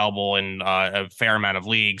he's available in a fair amount of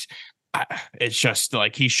leagues. It's just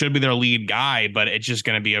like he should be their lead guy, but it's just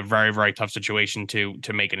going to be a very, very tough situation to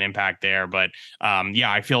make an impact there. But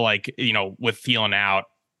I feel like, with Thielen out,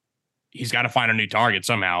 he's got to find a new target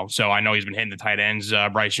somehow. So I know he's been hitting the tight ends,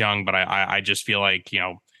 Bryce Young, but I just feel like,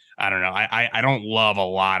 I don't know. I don't love a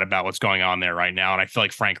lot about what's going on there right now. And I feel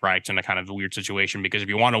like Frank Reich's in a kind of a weird situation because if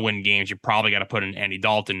you want to win games, you probably got to put in Andy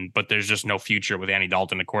Dalton, but there's just no future with Andy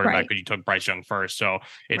Dalton, the quarterback, because you took Bryce Young first. So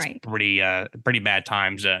it's pretty bad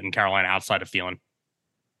times in Carolina outside of Thielen.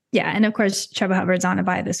 Yeah. And of course, Chuba Hubbard's on a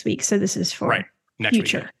bye this week. So this is for next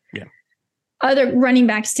future. Week. Yeah. Other running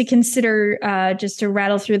backs to consider, just to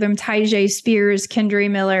rattle through them: Tyjae Spears, Kendre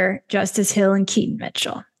Miller, Justice Hill, and Keaton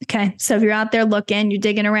Mitchell. Okay. So if you're out there looking, you're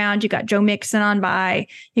digging around, you got Joe Mixon on bye,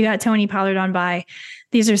 you got Tony Pollard on bye.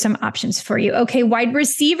 These are some options for you. Okay. Wide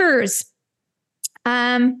receivers.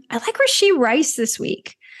 I like Rashee Rice this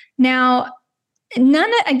week. Now,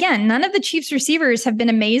 none of the Chiefs receivers have been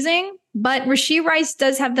amazing, but Rashee Rice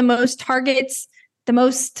does have the most targets, the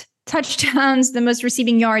most touchdowns, the most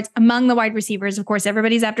receiving yards among the wide receivers. Of course,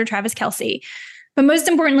 everybody's after Travis Kelce. But most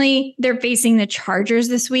importantly, they're facing the Chargers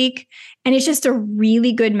this week. And it's just a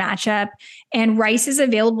really good matchup. And Rice is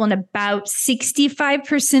available in about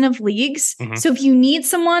 65% of leagues. Mm-hmm. So if you need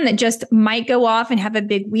someone that just might go off and have a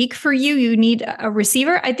big week for you, you need a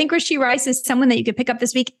receiver. I think Rashee Rice is someone that you could pick up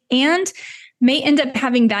this week and may end up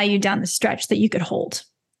having value down the stretch that you could hold.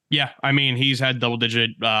 Yeah, I mean, he's had double-digit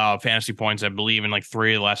fantasy points, I believe, in like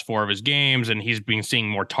 3 of the last 4 of his games, and he's been seeing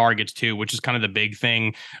more targets too, which is kind of the big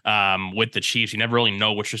thing with the Chiefs. You never really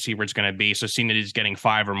know which receiver it's going to be, so seeing that he's getting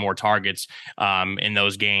 5 or more targets in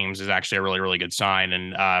those games is actually a really, really good sign.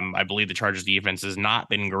 And I believe the Chargers' defense has not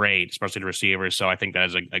been great, especially the receivers, so I think that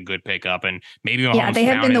is a good pickup. And maybe Mahomes they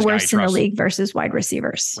have been the worst in the league versus wide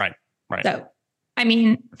receivers. Right. So, I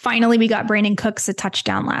mean, finally, we got Brandon Cooks a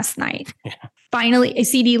touchdown last night. Yeah. Finally,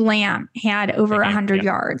 CeeDee Lamb had over 100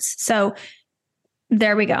 yards. So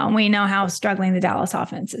there we go. And we know how struggling the Dallas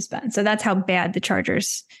offense has been. So that's how bad the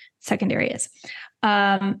Chargers secondary is.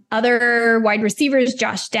 Other wide receivers,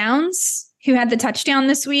 Josh Downs, who had the touchdown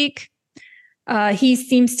this week. He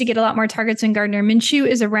seems to get a lot more targets when Gardner Minshew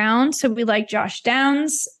is around. So we like Josh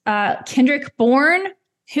Downs. Kendrick Bourne,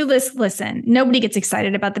 who, listen, nobody gets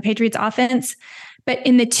excited about the Patriots offense. But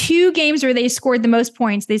in the 2 games where they scored the most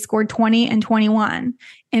points, they scored 20 and 21.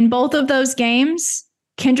 In both of those games,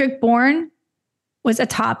 Kendrick Bourne was a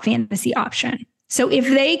top fantasy option. So if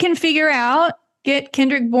they can figure out, get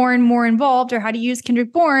Kendrick Bourne more involved or how to use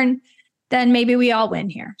Kendrick Bourne, then maybe we all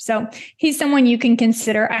win here. So he's someone you can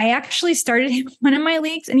consider. I actually started him in one of my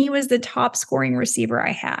leagues, and he was the top scoring receiver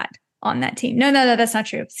I had on that team. No, that's not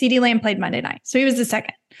true. CeeDee Lamb played Monday night, so he was the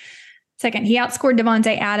second. He outscored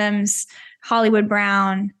Devontae Adams, Hollywood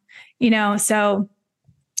Brown, so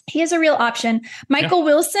he is a real option. Michael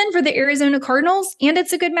Wilson for the Arizona Cardinals, and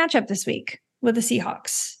it's a good matchup this week with the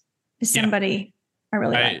Seahawks. Is somebody I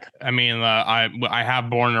really like. I mean, I have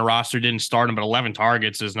Bourne in a roster, didn't start him, but 11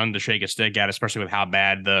 targets is nothing to shake a stick at, especially with how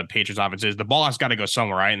bad the Patriots offense is. The ball has got to go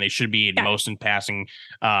somewhere, right? And they should be most in passing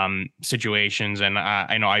situations. And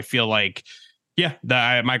I feel like,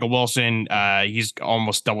 Yeah, Michael Wilson, he's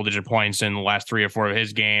almost double-digit points in the last 3 or 4 of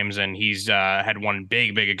his games, and he's had one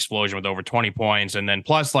big explosion with over 20 points. And then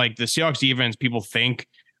plus, like, the Seahawks defense, people think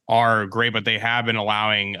are great, but they have been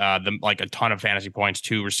allowing them like a ton of fantasy points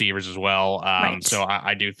to receivers as well. Right. So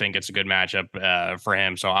I do think it's a good matchup for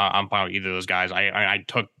him. So I'm fine with either of those guys. I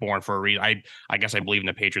took Bourne for a reason. I guess I believe in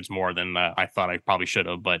the Patriots more than I thought I probably should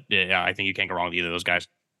have, but yeah, I think you can't go wrong with either of those guys.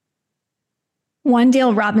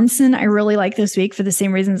 Wan'Dale Robinson, I really like this week for the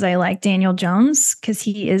same reasons I like Daniel Jones, because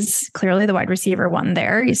he is clearly the wide receiver one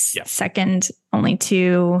there. He's second only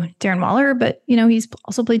to Darren Waller, but he's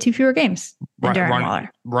also played 2 fewer games than Darren Waller.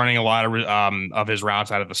 Running a lot of his routes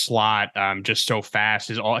out of the slot, just so fast.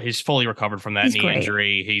 He's fully recovered from that knee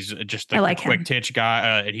injury. He's just a quick titch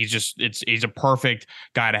guy. He's a perfect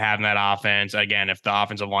guy to have in that offense. Again, if the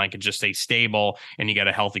offensive line could just stay stable and you get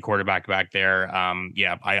a healthy quarterback back there,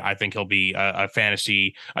 I think he'll be a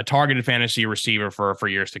targeted fantasy receiver for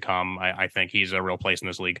years to come. I think he's a real place in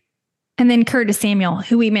this league. And then Curtis Samuel,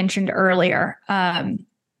 who we mentioned earlier,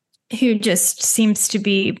 who just seems to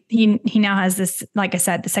be, he now has this, like I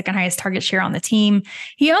said, the second highest target share on the team.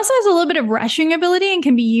 He also has a little bit of rushing ability and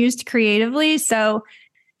can be used creatively. So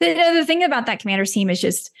the thing about that Commanders team is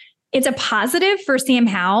just, it's a positive for Sam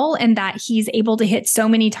Howell in that he's able to hit so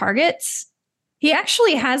many targets. He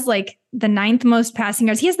actually has like the 9th most passing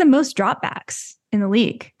yards. He has the most dropbacks in the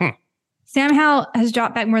league. Sam Howell has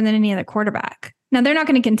dropped back more than any other quarterback. Now, they're not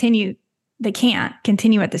going to continue. They can't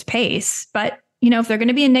continue at this pace. But, if they're going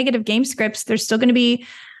to be in negative game scripts, there's still going to be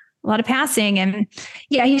a lot of passing. And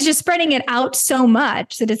yeah, he's just spreading it out so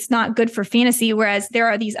much that it's not good for fantasy. Whereas there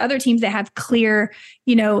are these other teams that have clear,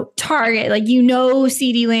 target. Like,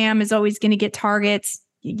 CeeDee Lamb is always going to get targets.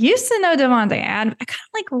 You used to know Devontae Adams. I kind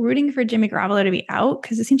of like rooting for Jimmy Garoppolo to be out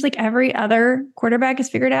because it seems like every other quarterback is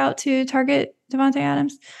figured out to target Devontae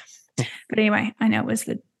Adams. But anyway, I know it was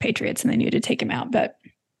the Patriots and they knew to take him out, but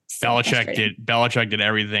Belichick did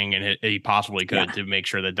everything and he possibly could to make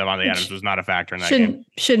sure that Devontae Adams was not a factor in that game.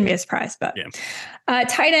 Shouldn't be a surprise, but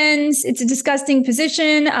tight ends, it's a disgusting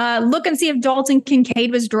position. Look and see if Dalton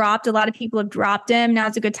Kincaid was dropped. A lot of people have dropped him. Now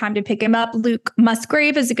it's a good time to pick him up. Luke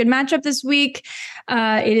Musgrave is a good matchup this week.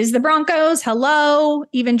 It is the Broncos. Hello.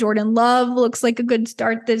 Even Jordan Love looks like a good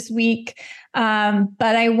start this week. But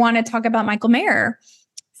I want to talk about Michael Mayer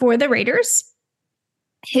for the Raiders,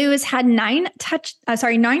 who has had 9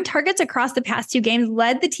 targets across the past 2 games,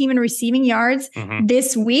 led the team in receiving yards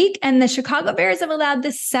this week. And the Chicago Bears have allowed the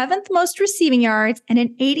 7th most receiving yards and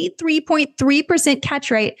an 83.3% catch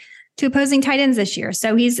rate to opposing tight ends this year.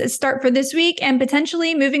 So he's a start for this week and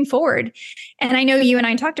potentially moving forward. And I know you and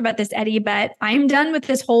I talked about this, Eddie, but I'm done with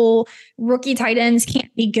this whole rookie tight ends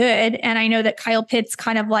can't be good. And I know that Kyle Pitts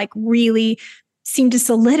kind of like really seem to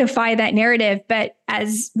solidify that narrative. But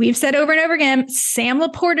as we've said over and over again, Sam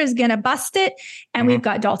Laporta is going to bust it. And we've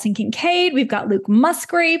got Dalton Kincaid, we've got Luke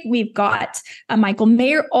Musgrave, we've got Michael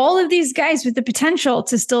Mayer, all of these guys with the potential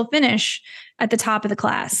to still finish at the top of the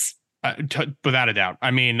class. Without a doubt. I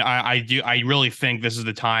mean, I really think this is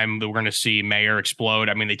the time that we're going to see Mayer explode.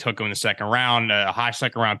 I mean, they took him in the second round, a high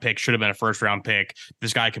second round pick, should have been a first round pick.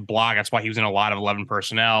 This guy could block. That's why he was in a lot of 11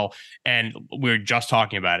 personnel. And we were just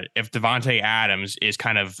talking about it. If Devontae Adams is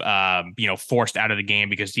kind of, forced out of the game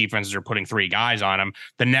because defenses are putting 3 guys on him,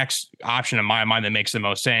 the next option in my mind that makes the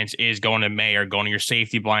most sense is going to Mayer, going to your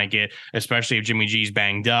safety blanket, especially if Jimmy G's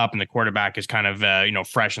banged up and the quarterback is kind of,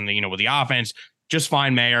 fresh in the, with the offense. Just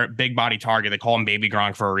find Mayer, big body target. They call him Baby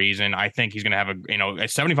Gronk for a reason. I think he's going to have a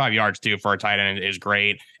 75 yards too for a tight end is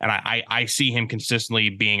great. And I see him consistently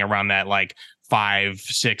being around that like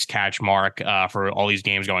 5-6 catch mark for all these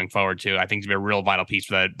games going forward too. I think he's be a real vital piece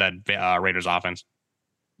for that Raiders offense.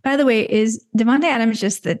 By the way, is Devontae Adams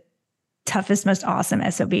just the toughest, most awesome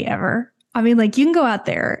SOB ever? I mean, like, you can go out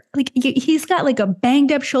there, like, he's got like a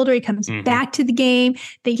banged up shoulder. He comes back to the game.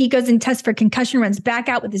 Then he goes and tests for concussion, runs back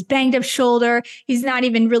out with his banged up shoulder. He's not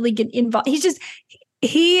even really getting involved.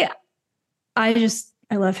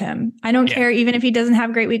 I love him. I don't care even if he doesn't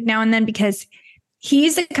have a great week now and then, because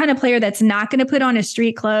he's the kind of player that's not going to put on his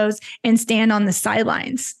street clothes and stand on the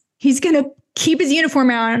sidelines. He's going to keep his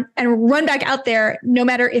uniform on and run back out there no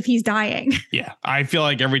matter if he's dying. Yeah. I feel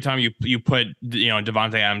like every time you put,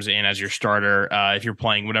 Devontae Adams in as your starter, if you're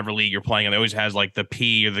playing whatever league you're playing, and it always has like the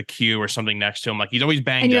P or the Q or something next to him. Like, he's always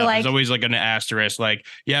banged up. There's always like an asterisk, like,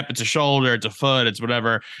 yep, it's a shoulder, it's a foot, it's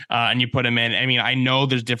whatever. And you put him in. I mean, I know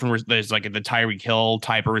there's like the Tyreek Hill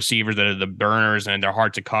type of receivers that are the burners and they're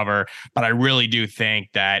hard to cover, but I really do think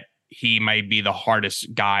that he might be the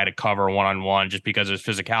hardest guy to cover one-on-one just because of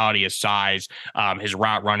his physicality, his size, his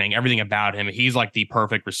route running, everything about him. He's like the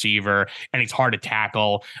perfect receiver, and he's hard to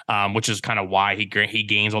tackle, which is kind of why he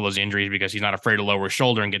gains all those injuries, because he's not afraid to lower his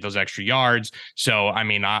shoulder and get those extra yards. So, I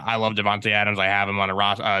mean, I love Davante Adams. I have him on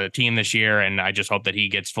a team this year, and I just hope that he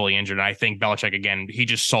gets fully injured. And I think Belichick, again, he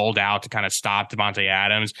just sold out to kind of stop Davante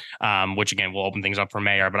Adams, which, again, will open things up for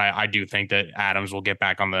Mayer. But I do think that Adams will get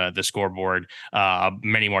back on the scoreboard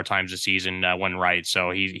many more times this season when right.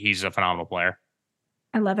 So he's a phenomenal player.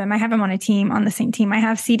 I love him. I have him on the same team. I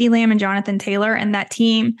have CeeDee Lamb and Jonathan Taylor, and that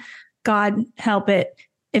team, God help it,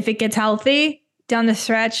 if it gets healthy down the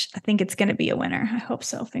stretch, I think it's going to be a winner. I hope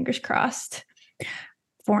so. Fingers crossed.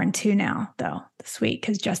 4-2 now, though, this week,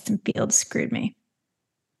 because Justin Fields screwed me.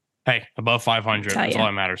 Hey, above 500. That's all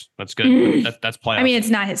that matters. That's good. That's playoff. I mean, it's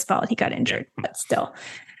not his fault. He got injured, but still.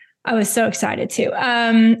 I was so excited too.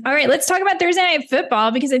 All right, let's talk about Thursday Night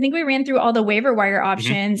Football, because I think we ran through all the waiver wire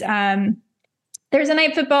options. Thursday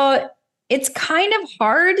Night Football, it's kind of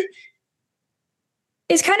hard.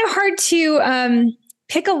 It's kind of hard to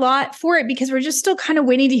pick a lot for it, because we're just still kind of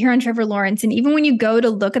waiting to hear on Trevor Lawrence. And even when you go to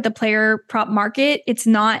look at the player prop market, it's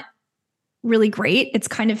not really great. It's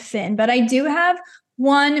kind of thin. But I do have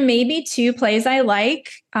one, maybe two plays I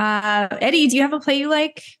like. Eddie, do you have a play you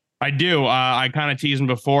like? I do. I kind of teased him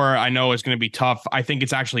before. I know it's going to be tough. I think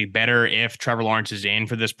it's actually better if Trevor Lawrence is in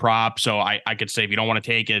for this prop. So I could say if you don't want to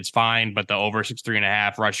take it, it's fine. But the over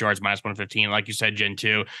 63.5 rush yards -115, like you said, Gen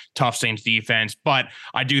 2, tough Saints defense. But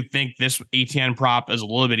I do think this ETN prop is a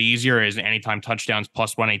little bit easier. Is anytime touchdowns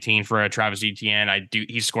 +118 for a Travis Etienne.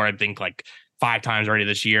 He scored, I think, like 5 times already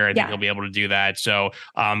this year. I think he'll be able to do that. So,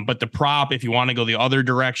 but the prop, if you want to go the other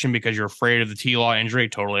direction because you're afraid of the T-Law injury,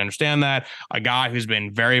 totally understand that. A guy who's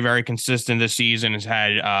been very, very consistent this season, has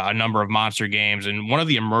had a number of monster games. And one of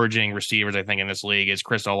the emerging receivers, I think, in this league is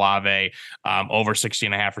Chris Olave, over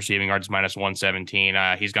 60.5 receiving yards, -117.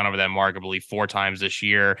 He's gone over that mark, I believe, 4 times this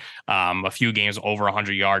year. A few games over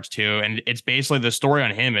 100 yards too. And it's basically, the story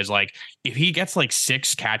on him is like, if he gets like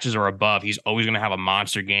 6 catches or above, he's always going to have a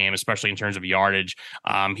monster game, especially in terms of yardage.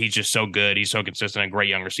 He's just so good. He's so consistent. A great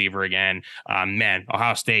young receiver again. Man,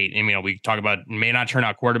 Ohio State. I mean, we talk about may not turn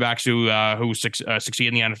out quarterbacks who succeed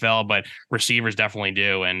in the NFL, but receivers definitely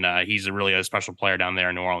do. And he's really a special player down there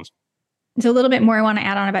in New Orleans. So a little bit more I want to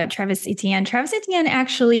add on about Travis Etienne. Travis Etienne,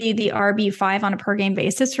 actually the RB5 on a per game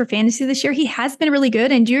basis for fantasy this year. He has been really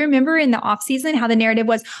good. And do you remember in the offseason how the narrative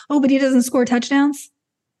was, oh, but he doesn't score touchdowns?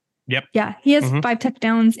 Yep. Yeah. He has 5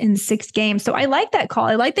 touchdowns in 6 games. So I like that call.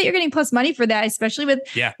 I like that you're getting plus money for that, especially with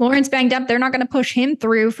Lawrence banged up. They're not going to push him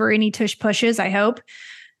through for any tush pushes, I hope.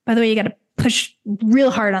 By the way, you got to push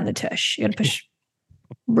real hard on the tush. You got to push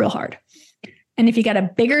real hard. And if you got a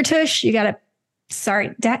bigger tush, you got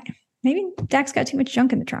to, maybe Dak's got too much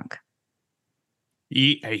junk in the trunk.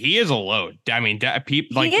 He is a load. I mean,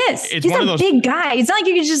 people like, he is. It's He's one a of those big guy. It's not like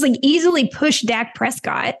you can just like easily push Dak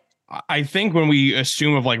Prescott. I think when we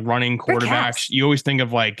assume of like running quarterbacks, you always think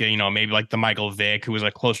of like, maybe like the Michael Vick, who was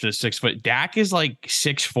like closer to 6 foot. Dak is like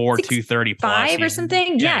 6'4", 230 plus. Or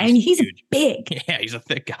something. Yeah. And he's big. Yeah. He's a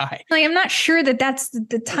thick guy. Like, I'm not sure that that's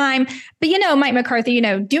the time, but Mike McCarthy,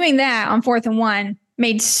 doing that on 4th and 1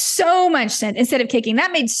 made so much sense instead of kicking.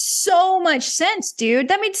 That made so much sense, dude.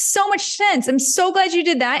 That made so much sense. I'm so glad you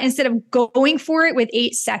did that instead of going for it with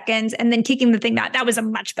 8 seconds and then kicking the thing. That was a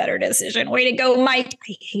much better decision. Way to go, Mike.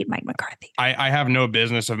 I hate Mike McCarthy. I have no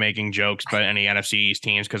business of making jokes about any NFC East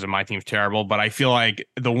teams because of my team's terrible, but I feel like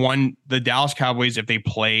the Dallas Cowboys, if they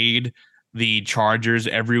played the Chargers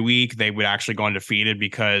every week, they would actually go undefeated,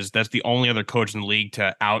 because that's the only other coach in the league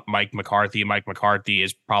to out Mike McCarthy. Mike McCarthy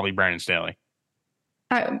is probably Brandon Staley.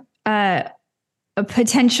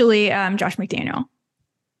 Potentially Josh McDaniel.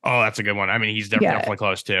 Oh, that's a good one. I mean, he's definitely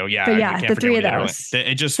close too. Yeah. But the 3 of those.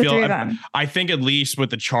 It just feels, I think at least with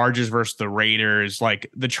the Chargers versus the Raiders, like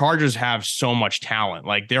the Chargers have so much talent.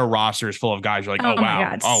 Like their roster is full of guys who are like, oh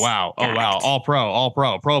wow, all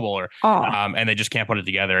pro bowler. And they just can't put it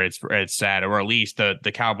together. It's sad. Or at least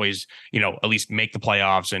the Cowboys, at least make the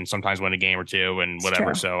playoffs and sometimes win a game or two and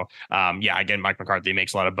whatever. So again, Mike McCarthy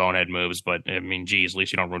makes a lot of bonehead moves, but I mean, geez, at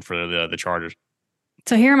least you don't root for the Chargers.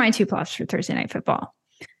 So here are my 2 props for Thursday Night Football.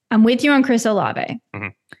 I'm with you on Chris Olave,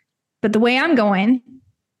 but the way I'm going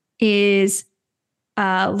is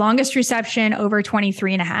longest reception over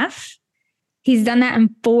 23.5. He's done that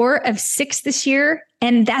in 4 of 6 this year.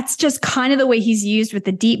 And that's just kind of the way he's used with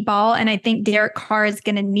the deep ball. And I think Derek Carr is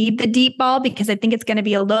going to need the deep ball, because I think it's going to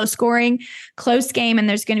be a low scoring, close game. And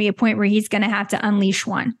there's going to be a point where he's going to have to unleash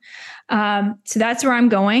one. So that's where I'm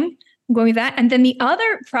going. I'm going with that. And then the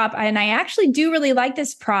other prop, and I actually do really like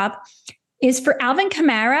this prop, is for Alvin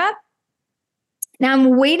Kamara. Now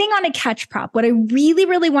I'm waiting on a catch prop. What I really,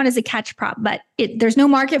 really want is a catch prop, but there's no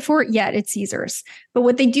market for it yet at Caesars. But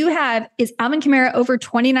what they do have is Alvin Kamara over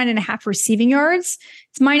 29.5 receiving yards.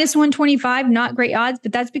 It's minus 125, not great odds,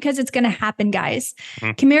 but that's because it's going to happen, guys.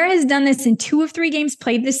 Kamara has done this in 2 of 3 games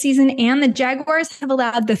played this season, and the Jaguars have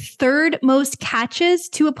allowed the 3rd most catches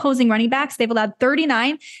to opposing running backs. They've allowed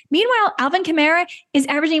 39. Meanwhile, Alvin Kamara is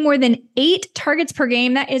averaging more than 8 targets per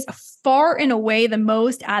game. That is far and away the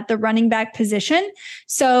most at the running back position.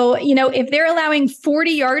 So, if they're allowing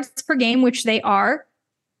 40 yards per game, which they are,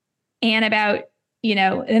 and about,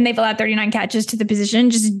 then they've allowed 39 catches to the position,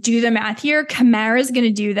 just do the math here. Kamara's going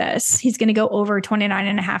to do this. He's going to go over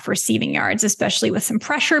 29.5 receiving yards, especially with some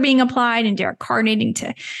pressure being applied and Derek Carr needing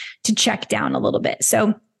to check down a little bit.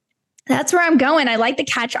 So that's where I'm going. I like the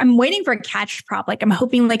catch. I'm waiting for a catch prop. Like I'm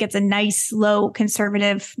hoping like it's a nice, low,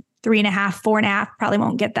 conservative 3.5, 4.5. Probably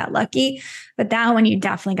won't get that lucky, but that one you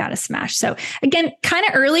definitely got to smash. So again, kind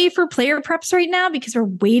of early for player preps right now because we're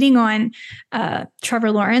waiting on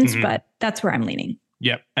Trevor Lawrence, but that's where I'm leaning.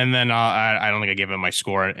 Yep. And then I don't think I gave him my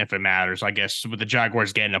score if it matters. I guess with the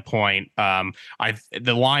Jaguars getting a point,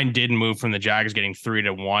 the line did move from the Jags getting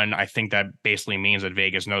 3-1. I think that basically means that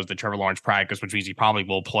Vegas knows that Trevor Lawrence practiced, which means he probably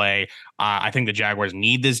will play. I think the Jaguars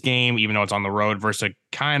need this game, even though it's on the road versus a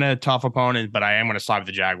kind of tough opponent. But I am going to side with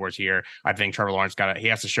the Jaguars here. I think Trevor Lawrence he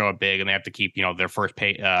has to show up big, and they have to keep their first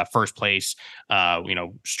place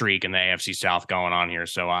streak in the AFC South going on here.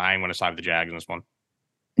 So I'm going to side with the Jags in this one.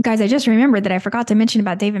 Guys, I just remembered that I forgot to mention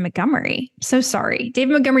about David Montgomery. So sorry.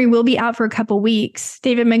 David Montgomery will be out for a couple weeks.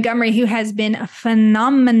 David Montgomery, who has been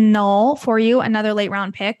phenomenal for you, another late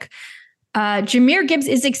round pick. Jahmyr Gibbs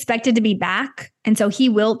is expected to be back, and so he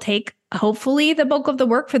will take, hopefully, the bulk of the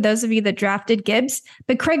work for those of you that drafted Gibbs.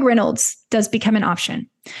 But Craig Reynolds does become an option,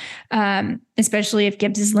 especially if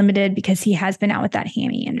Gibbs is limited because he has been out with that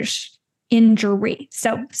hammy injury.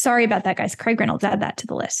 So sorry about that, guys. Craig Reynolds, add that to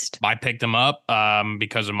the list. I picked him up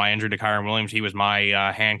because of my injury to Kyren Williams. He was my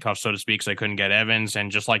handcuff, so to speak, so I couldn't get Evans. And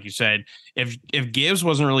just like you said, if Gibbs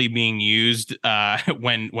wasn't really being used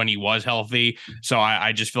when he was healthy, so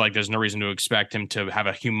I just feel like there's no reason to expect him to have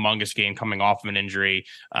a humongous game coming off of an injury.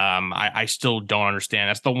 I still don't understand.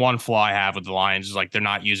 That's the one flaw I have with the Lions is like they're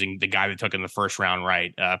not using the guy they took in the first round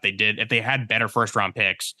right. If they had better first round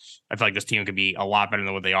picks, I feel like this team could be a lot better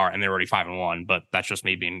than what they are, and they're already 5-1, but that's just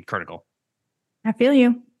me being critical. I feel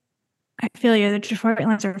you. The Detroit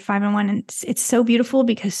Lions are 5-1, and it's so beautiful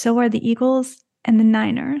because so are the Eagles and the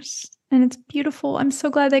Niners, and it's beautiful. I'm so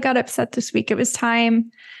glad they got upset this week. It was time,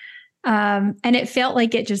 and it felt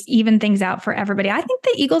like it just evened things out for everybody. I think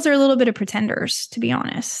the Eagles are a little bit of pretenders, to be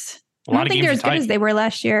honest. I don't think they're as good as they were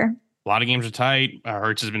last year. A lot of games are tight.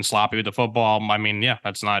 Hurts has been sloppy with the football. I mean, yeah,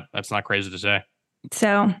 that's not crazy to say.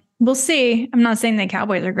 So we'll see. I'm not saying the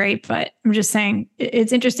Cowboys are great, but I'm just saying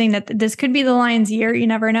it's interesting that this could be the Lions' year. You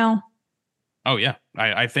never know. Oh, yeah.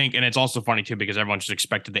 I think, and it's also funny, too, because everyone just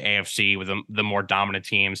expected the AFC with the more dominant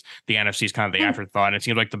teams. The NFC is kind of the afterthought. And it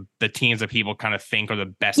seems like the teams that people kind of think are the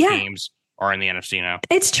best teams are in the NFC now.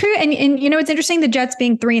 It's true. And it's interesting, the Jets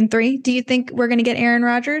being 3-3. Do you think we're going to get Aaron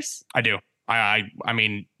Rodgers? I do. I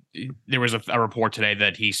mean, there was a report today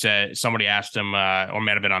that he said somebody asked him, or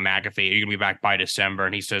might have been on McAfee, are you going to be back by December?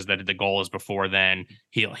 And he says that the goal is before then.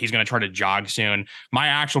 He's going to try to jog soon. My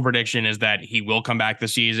actual prediction is that he will come back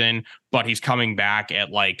this season, but he's coming back at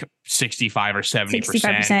like 65 or 70%.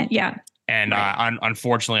 65%, yeah. And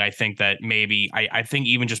unfortunately, I think that maybe I think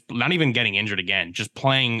even just not even getting injured again, just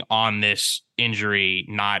playing on this injury,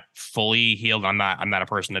 not fully healed. I'm not a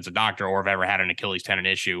person that's a doctor or have ever had an Achilles tendon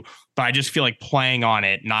issue, but I just feel like playing on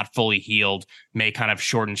it, not fully healed, may kind of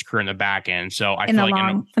shorten his career in the back end. So I feel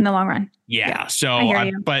like in the long run. Yeah.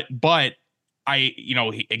 So, but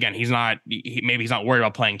maybe he's not worried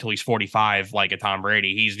about playing until he's 45, like a Tom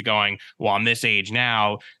Brady. He's going, well, I'm this age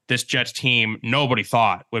now, this Jets team, nobody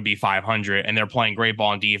thought would be 500, and they're playing great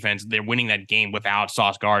ball and defense. They're winning that game without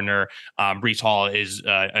Sauce Gardner. Breece Hall is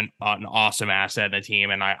an awesome asset in the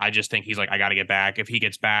team. And I just think he's like, I got to get back. If he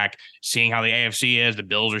gets back, seeing how the AFC is, the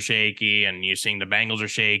Bills are shaky, and you're seeing the Bengals are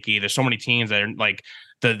shaky. There's so many teams that are like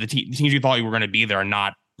the teams you thought you were going to be there are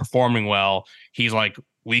not performing well. He's like,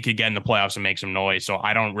 we could get in the playoffs and make some noise. So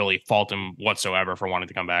I don't really fault him whatsoever for wanting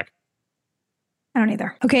to come back. I don't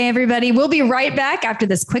either. Okay, everybody, we'll be right back after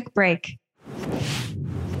this quick break.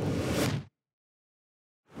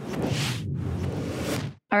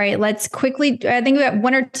 All right, let's quickly, I think we got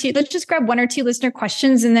one or two. Let's just grab one or two listener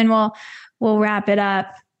questions and then we'll wrap it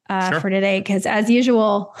up for today. Because as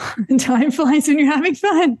usual, time flies when you're having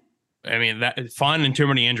fun. I mean, that fun and too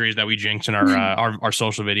many injuries that we jinx in our our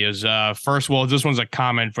social videos. First, well, this one's a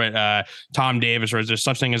comment for Tom Davis, or is there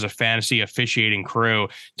such thing as a fantasy officiating crew?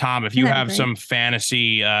 Tom, if you have some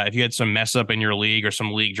fantasy, if you had some mess up in your league or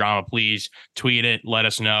some league drama, please tweet it. Let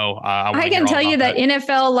us know. I can tell you that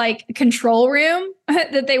NFL like control room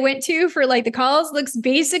that they went to for like the calls looks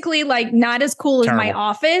basically like not as cool as my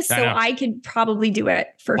office. So I could probably do it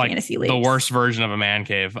for like fantasy leagues. The worst version of a man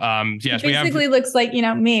cave. Yes, it basically looks like, you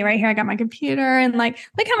know, me right here. I got my computer and like,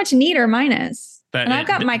 look how much neater mine is. And I've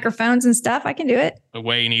got microphones and stuff. I can do it.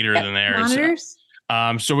 Way neater than theirs. Monitors.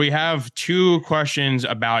 So we have two questions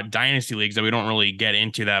about dynasty leagues that we don't really get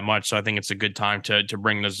into that much. So I think it's a good time to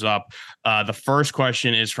bring this up. The first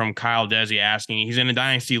question is from Kyle Desi asking, he's in a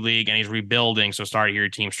dynasty league and he's rebuilding. So sorry to hear your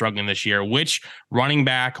team struggling this year. Which running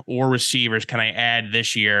back or receivers can I add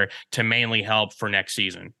this year to mainly help for next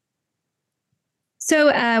season?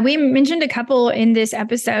 So we mentioned a couple in this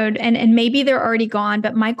episode, and maybe they're already gone,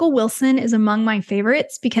 but Michael Wilson is among my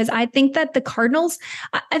favorites because I think that the Cardinals,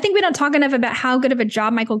 I think we don't talk enough about how good of a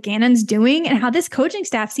job Michael Gannon's doing and how this coaching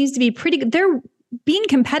staff seems to be pretty good. They're being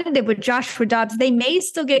competitive with Joshua Dobbs. They may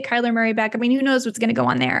still get Kyler Murray back. I mean, who knows what's going to go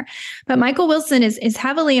on there? But Michael Wilson is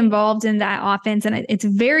heavily involved in that offense, and it's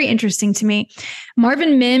very interesting to me.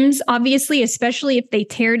 Marvin Mims, obviously, especially if they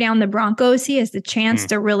tear down the Broncos, he has the chance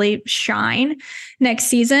to really shine next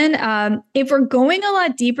season. If we're going a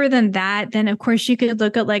lot deeper than that, then of course you could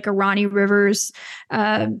look at like a Ronnie Rivers.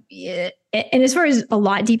 And as far as a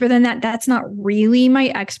lot deeper than that, that's not really my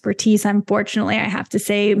expertise. Unfortunately, I have to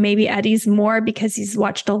say maybe Eddie's more because he's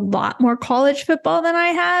watched a lot more college football than I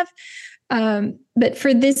have. But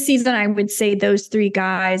for this season, I would say those three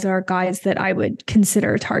guys are guys that I would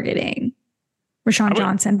consider targeting. Rashawn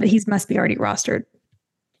Johnson, but he must be already rostered.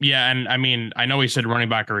 Yeah, and I mean, I know we said running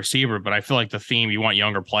back or receiver, but I feel like the theme, you want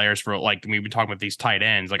younger players for, like, we've been talking about these tight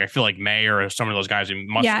ends. Like, I feel like Mayer or some of those guys,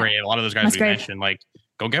 Musgrave, a lot of those guys we mentioned, like,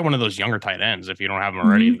 go get one of those younger tight ends if you don't have them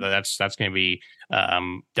already. That's going to be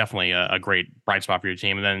definitely a great bright spot for your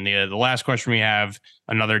team. And then the last question we have,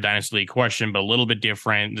 another Dynasty League question, but a little bit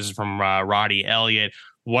different. This is from Roddy Elliott.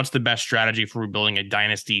 What's the best strategy for rebuilding a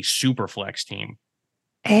Dynasty Superflex team?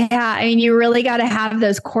 Yeah, I mean, you really got to have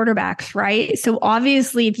those quarterbacks, right? So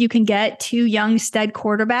obviously, if you can get two young stud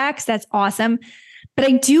quarterbacks, that's awesome. But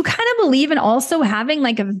I do kind of believe in also having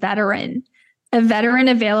like a veteran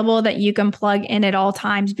available that you can plug in at all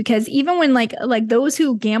times, because even when like those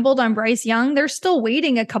who gambled on Bryce Young, they're still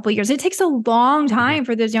waiting a couple of years. It takes a long time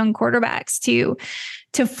for those young quarterbacks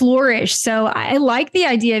to flourish. So I like the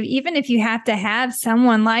idea of, even if you have to have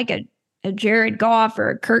someone like a Jared Goff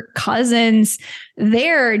or Kirk Cousins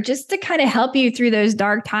there just to kind of help you through those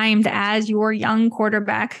dark times as your young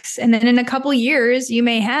quarterbacks. And then in a couple of years, you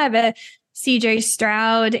may have a CJ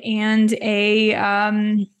Stroud and a,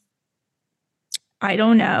 I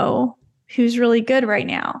don't know who's really good right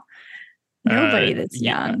now. Nobody that's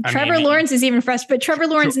young. Trevor Lawrence is even fresh, but Trevor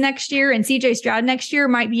Lawrence next year and CJ Stroud next year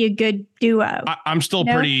might be a good duo. I'm still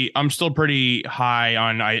pretty high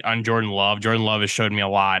on Jordan Love. Jordan Love has showed me a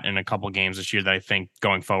lot in a couple of games this year that I think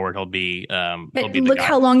going forward he'll be look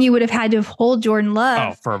how long you would have had to hold Jordan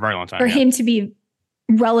Love for a very long time for him to be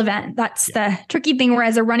relevant. That's the tricky thing.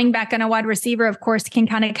 Whereas a running back and a wide receiver, of course, can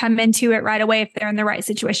kind of come into it right away if they're in the right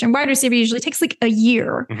situation. Wide receiver usually takes like a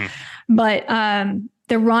year, but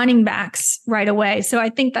the running backs right away. So I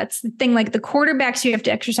think that's the thing. Like the quarterbacks, you have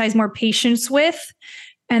to exercise more patience with,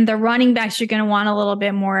 and the running backs, you're going to want a little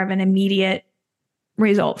bit more of an immediate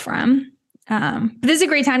result from. But this is a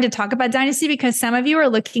great time to talk about Dynasty, because some of you are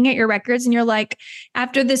looking at your records and you're like,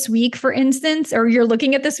 after this week, for instance, or you're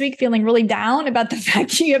looking at this week feeling really down about the fact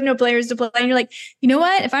that you have no players to play. And you're like, you know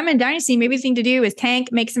what? If I'm in Dynasty, maybe the thing to do is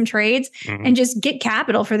tank, make some trades, and just get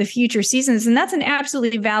capital for the future seasons. And that's an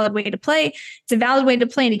absolutely valid way to play. It's a valid way to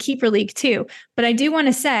play in a keeper league too. But I do want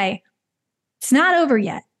to say, it's not over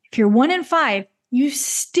yet. If you're 1-5, you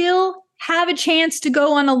still have a chance to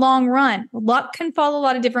go on a long run. Luck can fall a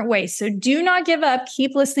lot of different ways. So do not give up.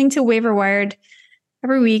 Keep listening to Waiver Wired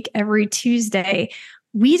every week, every Tuesday.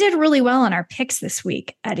 We did really well on our picks this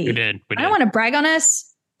week, Eddie. We did. I don't want to brag on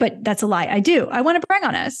us, but that's a lie. I do. I want to brag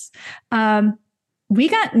on us. We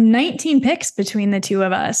got 19 picks between the two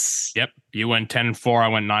of us. Yep. You went 10-4. I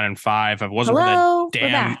went 9-5. If it wasn't for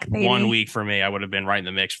that damn 1 week for me, I would have been right in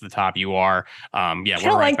the mix for the top. You are. I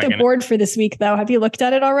don't like the board for this week, though. Have you looked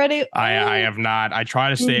at it already? I have not. I try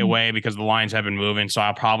to stay away because the lines have been moving. So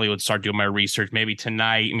I probably would start doing my research maybe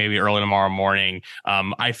tonight, maybe early tomorrow morning.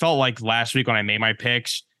 I felt like last week when I made my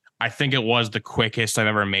picks, I think it was the quickest I've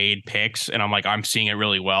ever made picks. And I'm like, I'm seeing it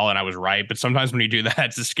really well. And I was right. But sometimes when you do that,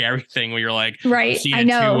 it's a scary thing where you're like, right. seeing I it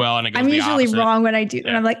know. too well. And it goes I'm the usually opposite. wrong when I do.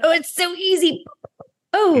 And I'm like, oh, it's so easy.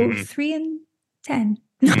 Oh, 3 and 10.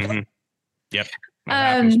 Yep.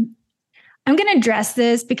 I'm going to address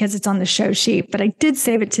this because it's on the show sheet, but I did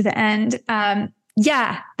save it to the end. The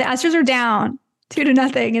Astros are down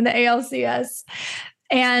 2-0 in the ALCS.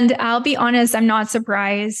 And I'll be honest, I'm not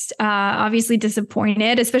surprised, obviously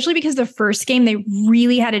disappointed, especially because the first game, they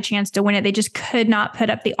really had a chance to win it. They just could not put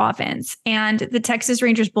up the offense. And the Texas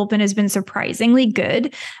Rangers bullpen has been surprisingly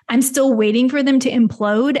good. I'm still waiting for them to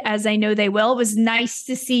implode, as I know they will. It was nice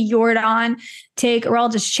to see Jordan take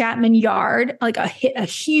Aroldis Chapman yard, like a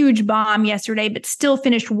huge bomb yesterday, but still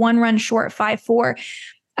finished 1 run short, 5-4.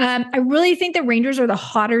 I really think the Rangers are the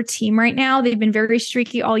hotter team right now. They've been very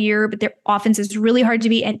streaky all year, but their offense is really hard to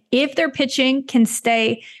beat. And if their pitching can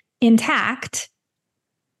stay intact,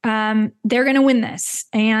 they're going to win this.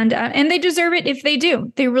 And they deserve it if they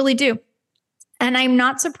do. They really do. And I'm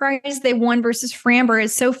not surprised they won versus Framber.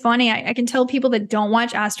 It's so funny. I can tell people that don't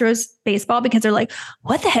watch Astros baseball because they're like,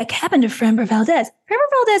 what the heck happened to Framber Valdez?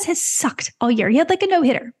 Framber Valdez has sucked all year. He had like a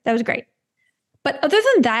no-hitter. That was great. But other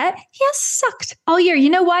than that, he has sucked all year. You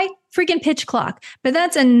know why? Freaking pitch clock. But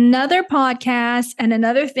that's another podcast and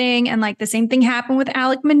another thing. And like the same thing happened with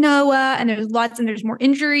Alek Manoah. And there's more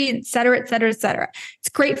injury, et cetera, et cetera, et cetera. It's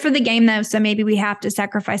great for the game though. So maybe we have to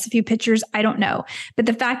sacrifice a few pitchers. I don't know. But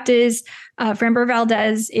the fact is, Framber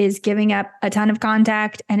Valdez is giving up a ton of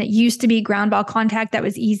contact. And it used to be ground ball contact that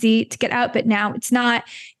was easy to get out, but now it's not.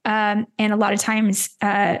 And a lot of times,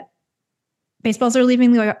 baseballs are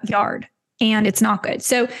leaving the yard. And it's not good.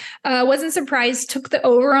 So wasn't surprised. Took the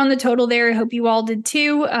over on the total there. I hope you all did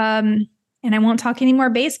too. And I won't talk any more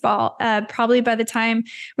baseball. Probably by the time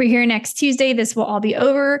we're here next Tuesday, this will all be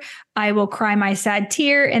over. I will cry my sad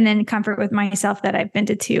tear and then comfort with myself that I've been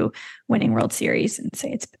to 2 winning World Series and say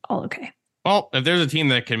it's all okay. Well, if there's a team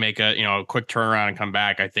that can make a quick turnaround and come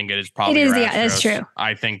back, I think it is probably. It is, yeah, that's true.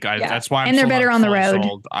 I think that's why. And they're better on the road.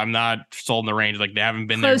 Sold. I'm not sold in the range. Like they haven't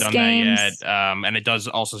been Close there, done games. that yet. And it does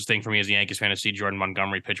also sting for me as a Yankees fan to see Jordan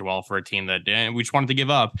Montgomery pitch well for a team that we just wanted to give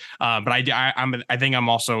up. But I think I'm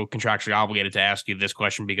also contractually obligated to ask you this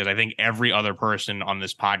question because I think every other person on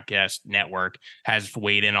this podcast network has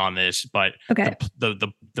weighed in on this. But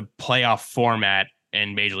the playoff format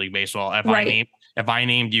in Major League Baseball, if I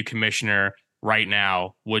named you commissioner right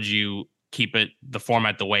now, would you keep it the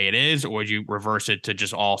format the way it is, or would you reverse it to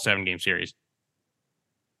just all 7-game series?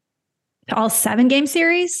 All 7-game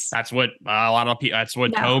series? That's what a lot of people. That's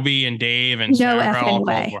what Toby and Dave and no Sarah effing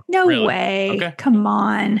way. No really? way. Okay. Come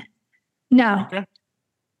on. No. Okay.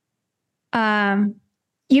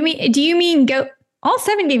 Do you mean go all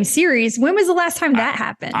 7-game series? When was the last time that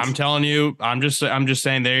happened? I'm telling you, I'm just saying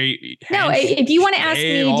No, if you want to ask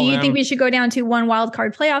me, do you think we should go down to 1 wild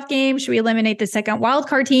card playoff game? Should we eliminate the second wild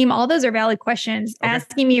card team? All those are valid questions. Okay.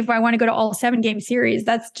 Asking me if I want to go to all 7-game series,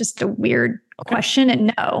 that's just a weird question.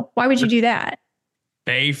 And no, why would you do that?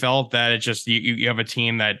 They felt that it's just you have a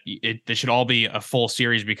team that they should all be a full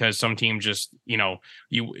series because some teams just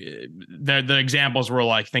the examples were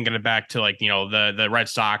like thinking it back to like the Red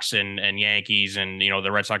Sox and Yankees and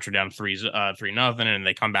the Red Sox are down 3-0 and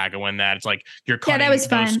they come back and win that. It's like you're cutting. Yeah, that was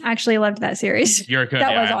fun. I actually loved that series. That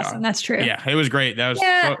was awesome. That's true. Yeah, it was great. That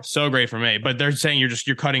was so great for me. But they're saying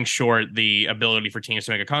you're cutting short the ability for teams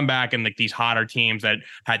to make a comeback, and like these hotter teams that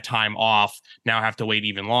had time off now have to wait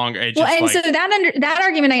even longer. So that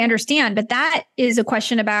argument I understand, but that is a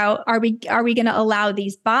question about are we going to allow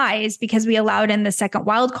these buys because we allowed in the second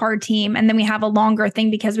wild card team, and then we have a longer thing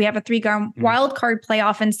because we have a 3-game wild card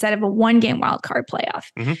playoff instead of a 1-game wild card playoff.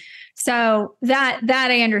 Mm-hmm. So that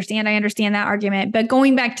I understand. I understand that argument. But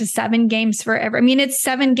going back to 7 games forever, I mean, it's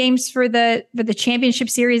 7 games for the championship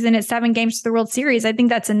series and it's 7 games for the World Series. I think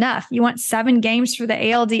that's enough. You want 7 games for the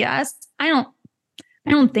ALDS? I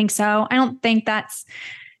don't think so. I don't think that's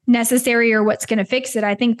necessary or what's going to fix it.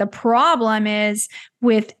 I think the problem is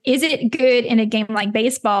is it good in a game like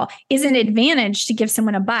baseball? Is it an advantage to give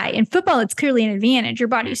someone a bye? In football, it's clearly an advantage. Your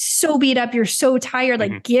body's so beat up. You're so tired.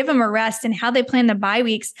 Like give them a rest and how they plan the bye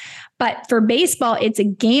weeks. But for baseball, it's a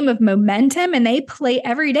game of momentum and they play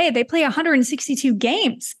every day. They play 162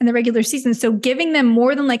 games in the regular season. So giving them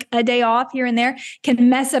more than like a day off here and there can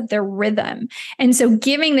mess up their rhythm. And so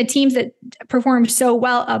giving the teams that perform so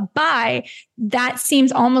well a bye, that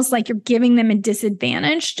seems almost like you're giving them a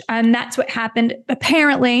disadvantage. And that's what happened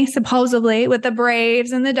apparently, supposedly, with the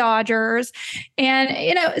Braves and the Dodgers.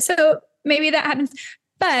 And, so maybe that happens.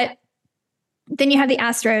 But then you have the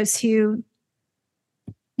Astros who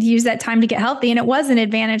use that time to get healthy, and it was an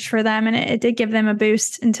advantage for them, and it did give them a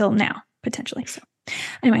boost until now, potentially. So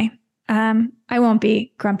anyway, I won't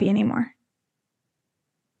be grumpy anymore.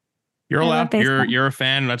 You're allowed. You're a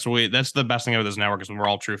fan. That's the best thing about this network is we're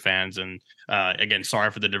all true fans. And again,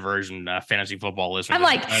 sorry for the diversion, fantasy football listeners. I'm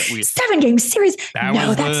like 7-game series.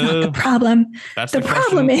 No, that's not the problem. That's the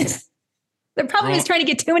problem is. The problem is trying to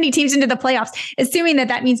get too many teams into the playoffs, assuming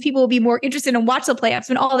that means people will be more interested in watch the playoffs.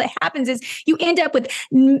 When all that happens is you end up with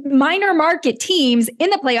minor market teams in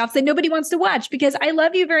the playoffs that nobody wants to watch. Because I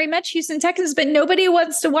love you very much, Houston Texans, but nobody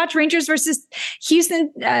wants to watch Rangers versus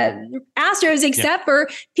Houston Astros except for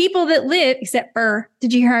people that live.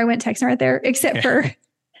 Did you hear I went Texan right there? Except for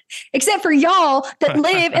y'all that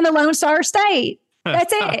live in the Lone Star State.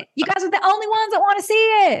 That's it. You guys are the only ones that want to see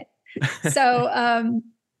it. So,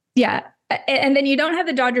 yeah. And then you don't have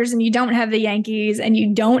the Dodgers and you don't have the Yankees and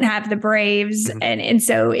you don't have the Braves. Mm-hmm. And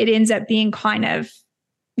so it ends up being kind of,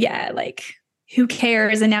 like, who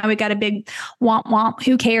cares? And now we got a big womp.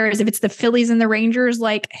 Who cares if it's the Phillies and the Rangers?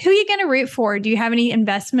 Like, who are you going to root for? Do you have any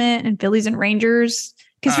investment in Phillies and Rangers?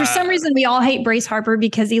 Because for some reason we all hate Bryce Harper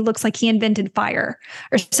because he looks like he invented fire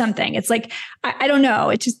or something. It's like, I don't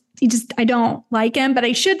know. I don't like him, but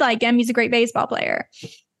I should like him. He's a great baseball player.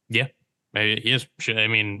 Yeah. Maybe he is. I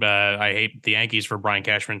mean, I hate the Yankees for Brian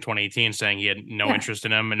Cashman in 2018 saying he had no interest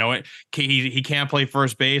in him, and he can't play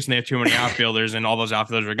first base, and they have too many outfielders, and all those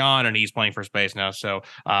outfielders are gone, and he's playing first base now. So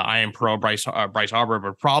I am pro Bryce Harper,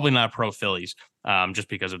 but probably not pro Phillies, just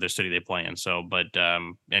because of the city they play in. So, but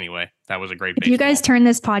anyway, that was a great. If you guys turned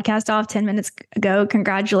this podcast off 10 minutes ago,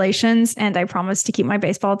 congratulations, and I promise to keep my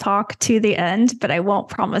baseball talk to the end, but I won't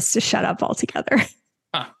promise to shut up altogether.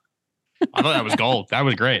 I thought that was gold. That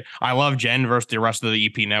was great. I love Jen versus the rest of the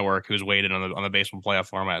EP network who's waited on the baseball playoff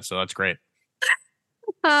format. So that's great.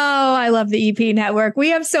 Oh, I love the EP network. We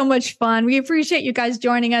have so much fun. We appreciate you guys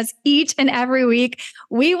joining us each and every week.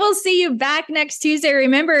 We will see you back next Tuesday.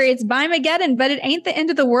 Remember, it's Bimageddon, but it ain't the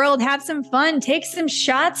end of the world. Have some fun. Take some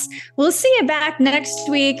shots. We'll see you back next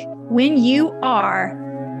week when you are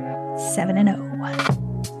 7-0.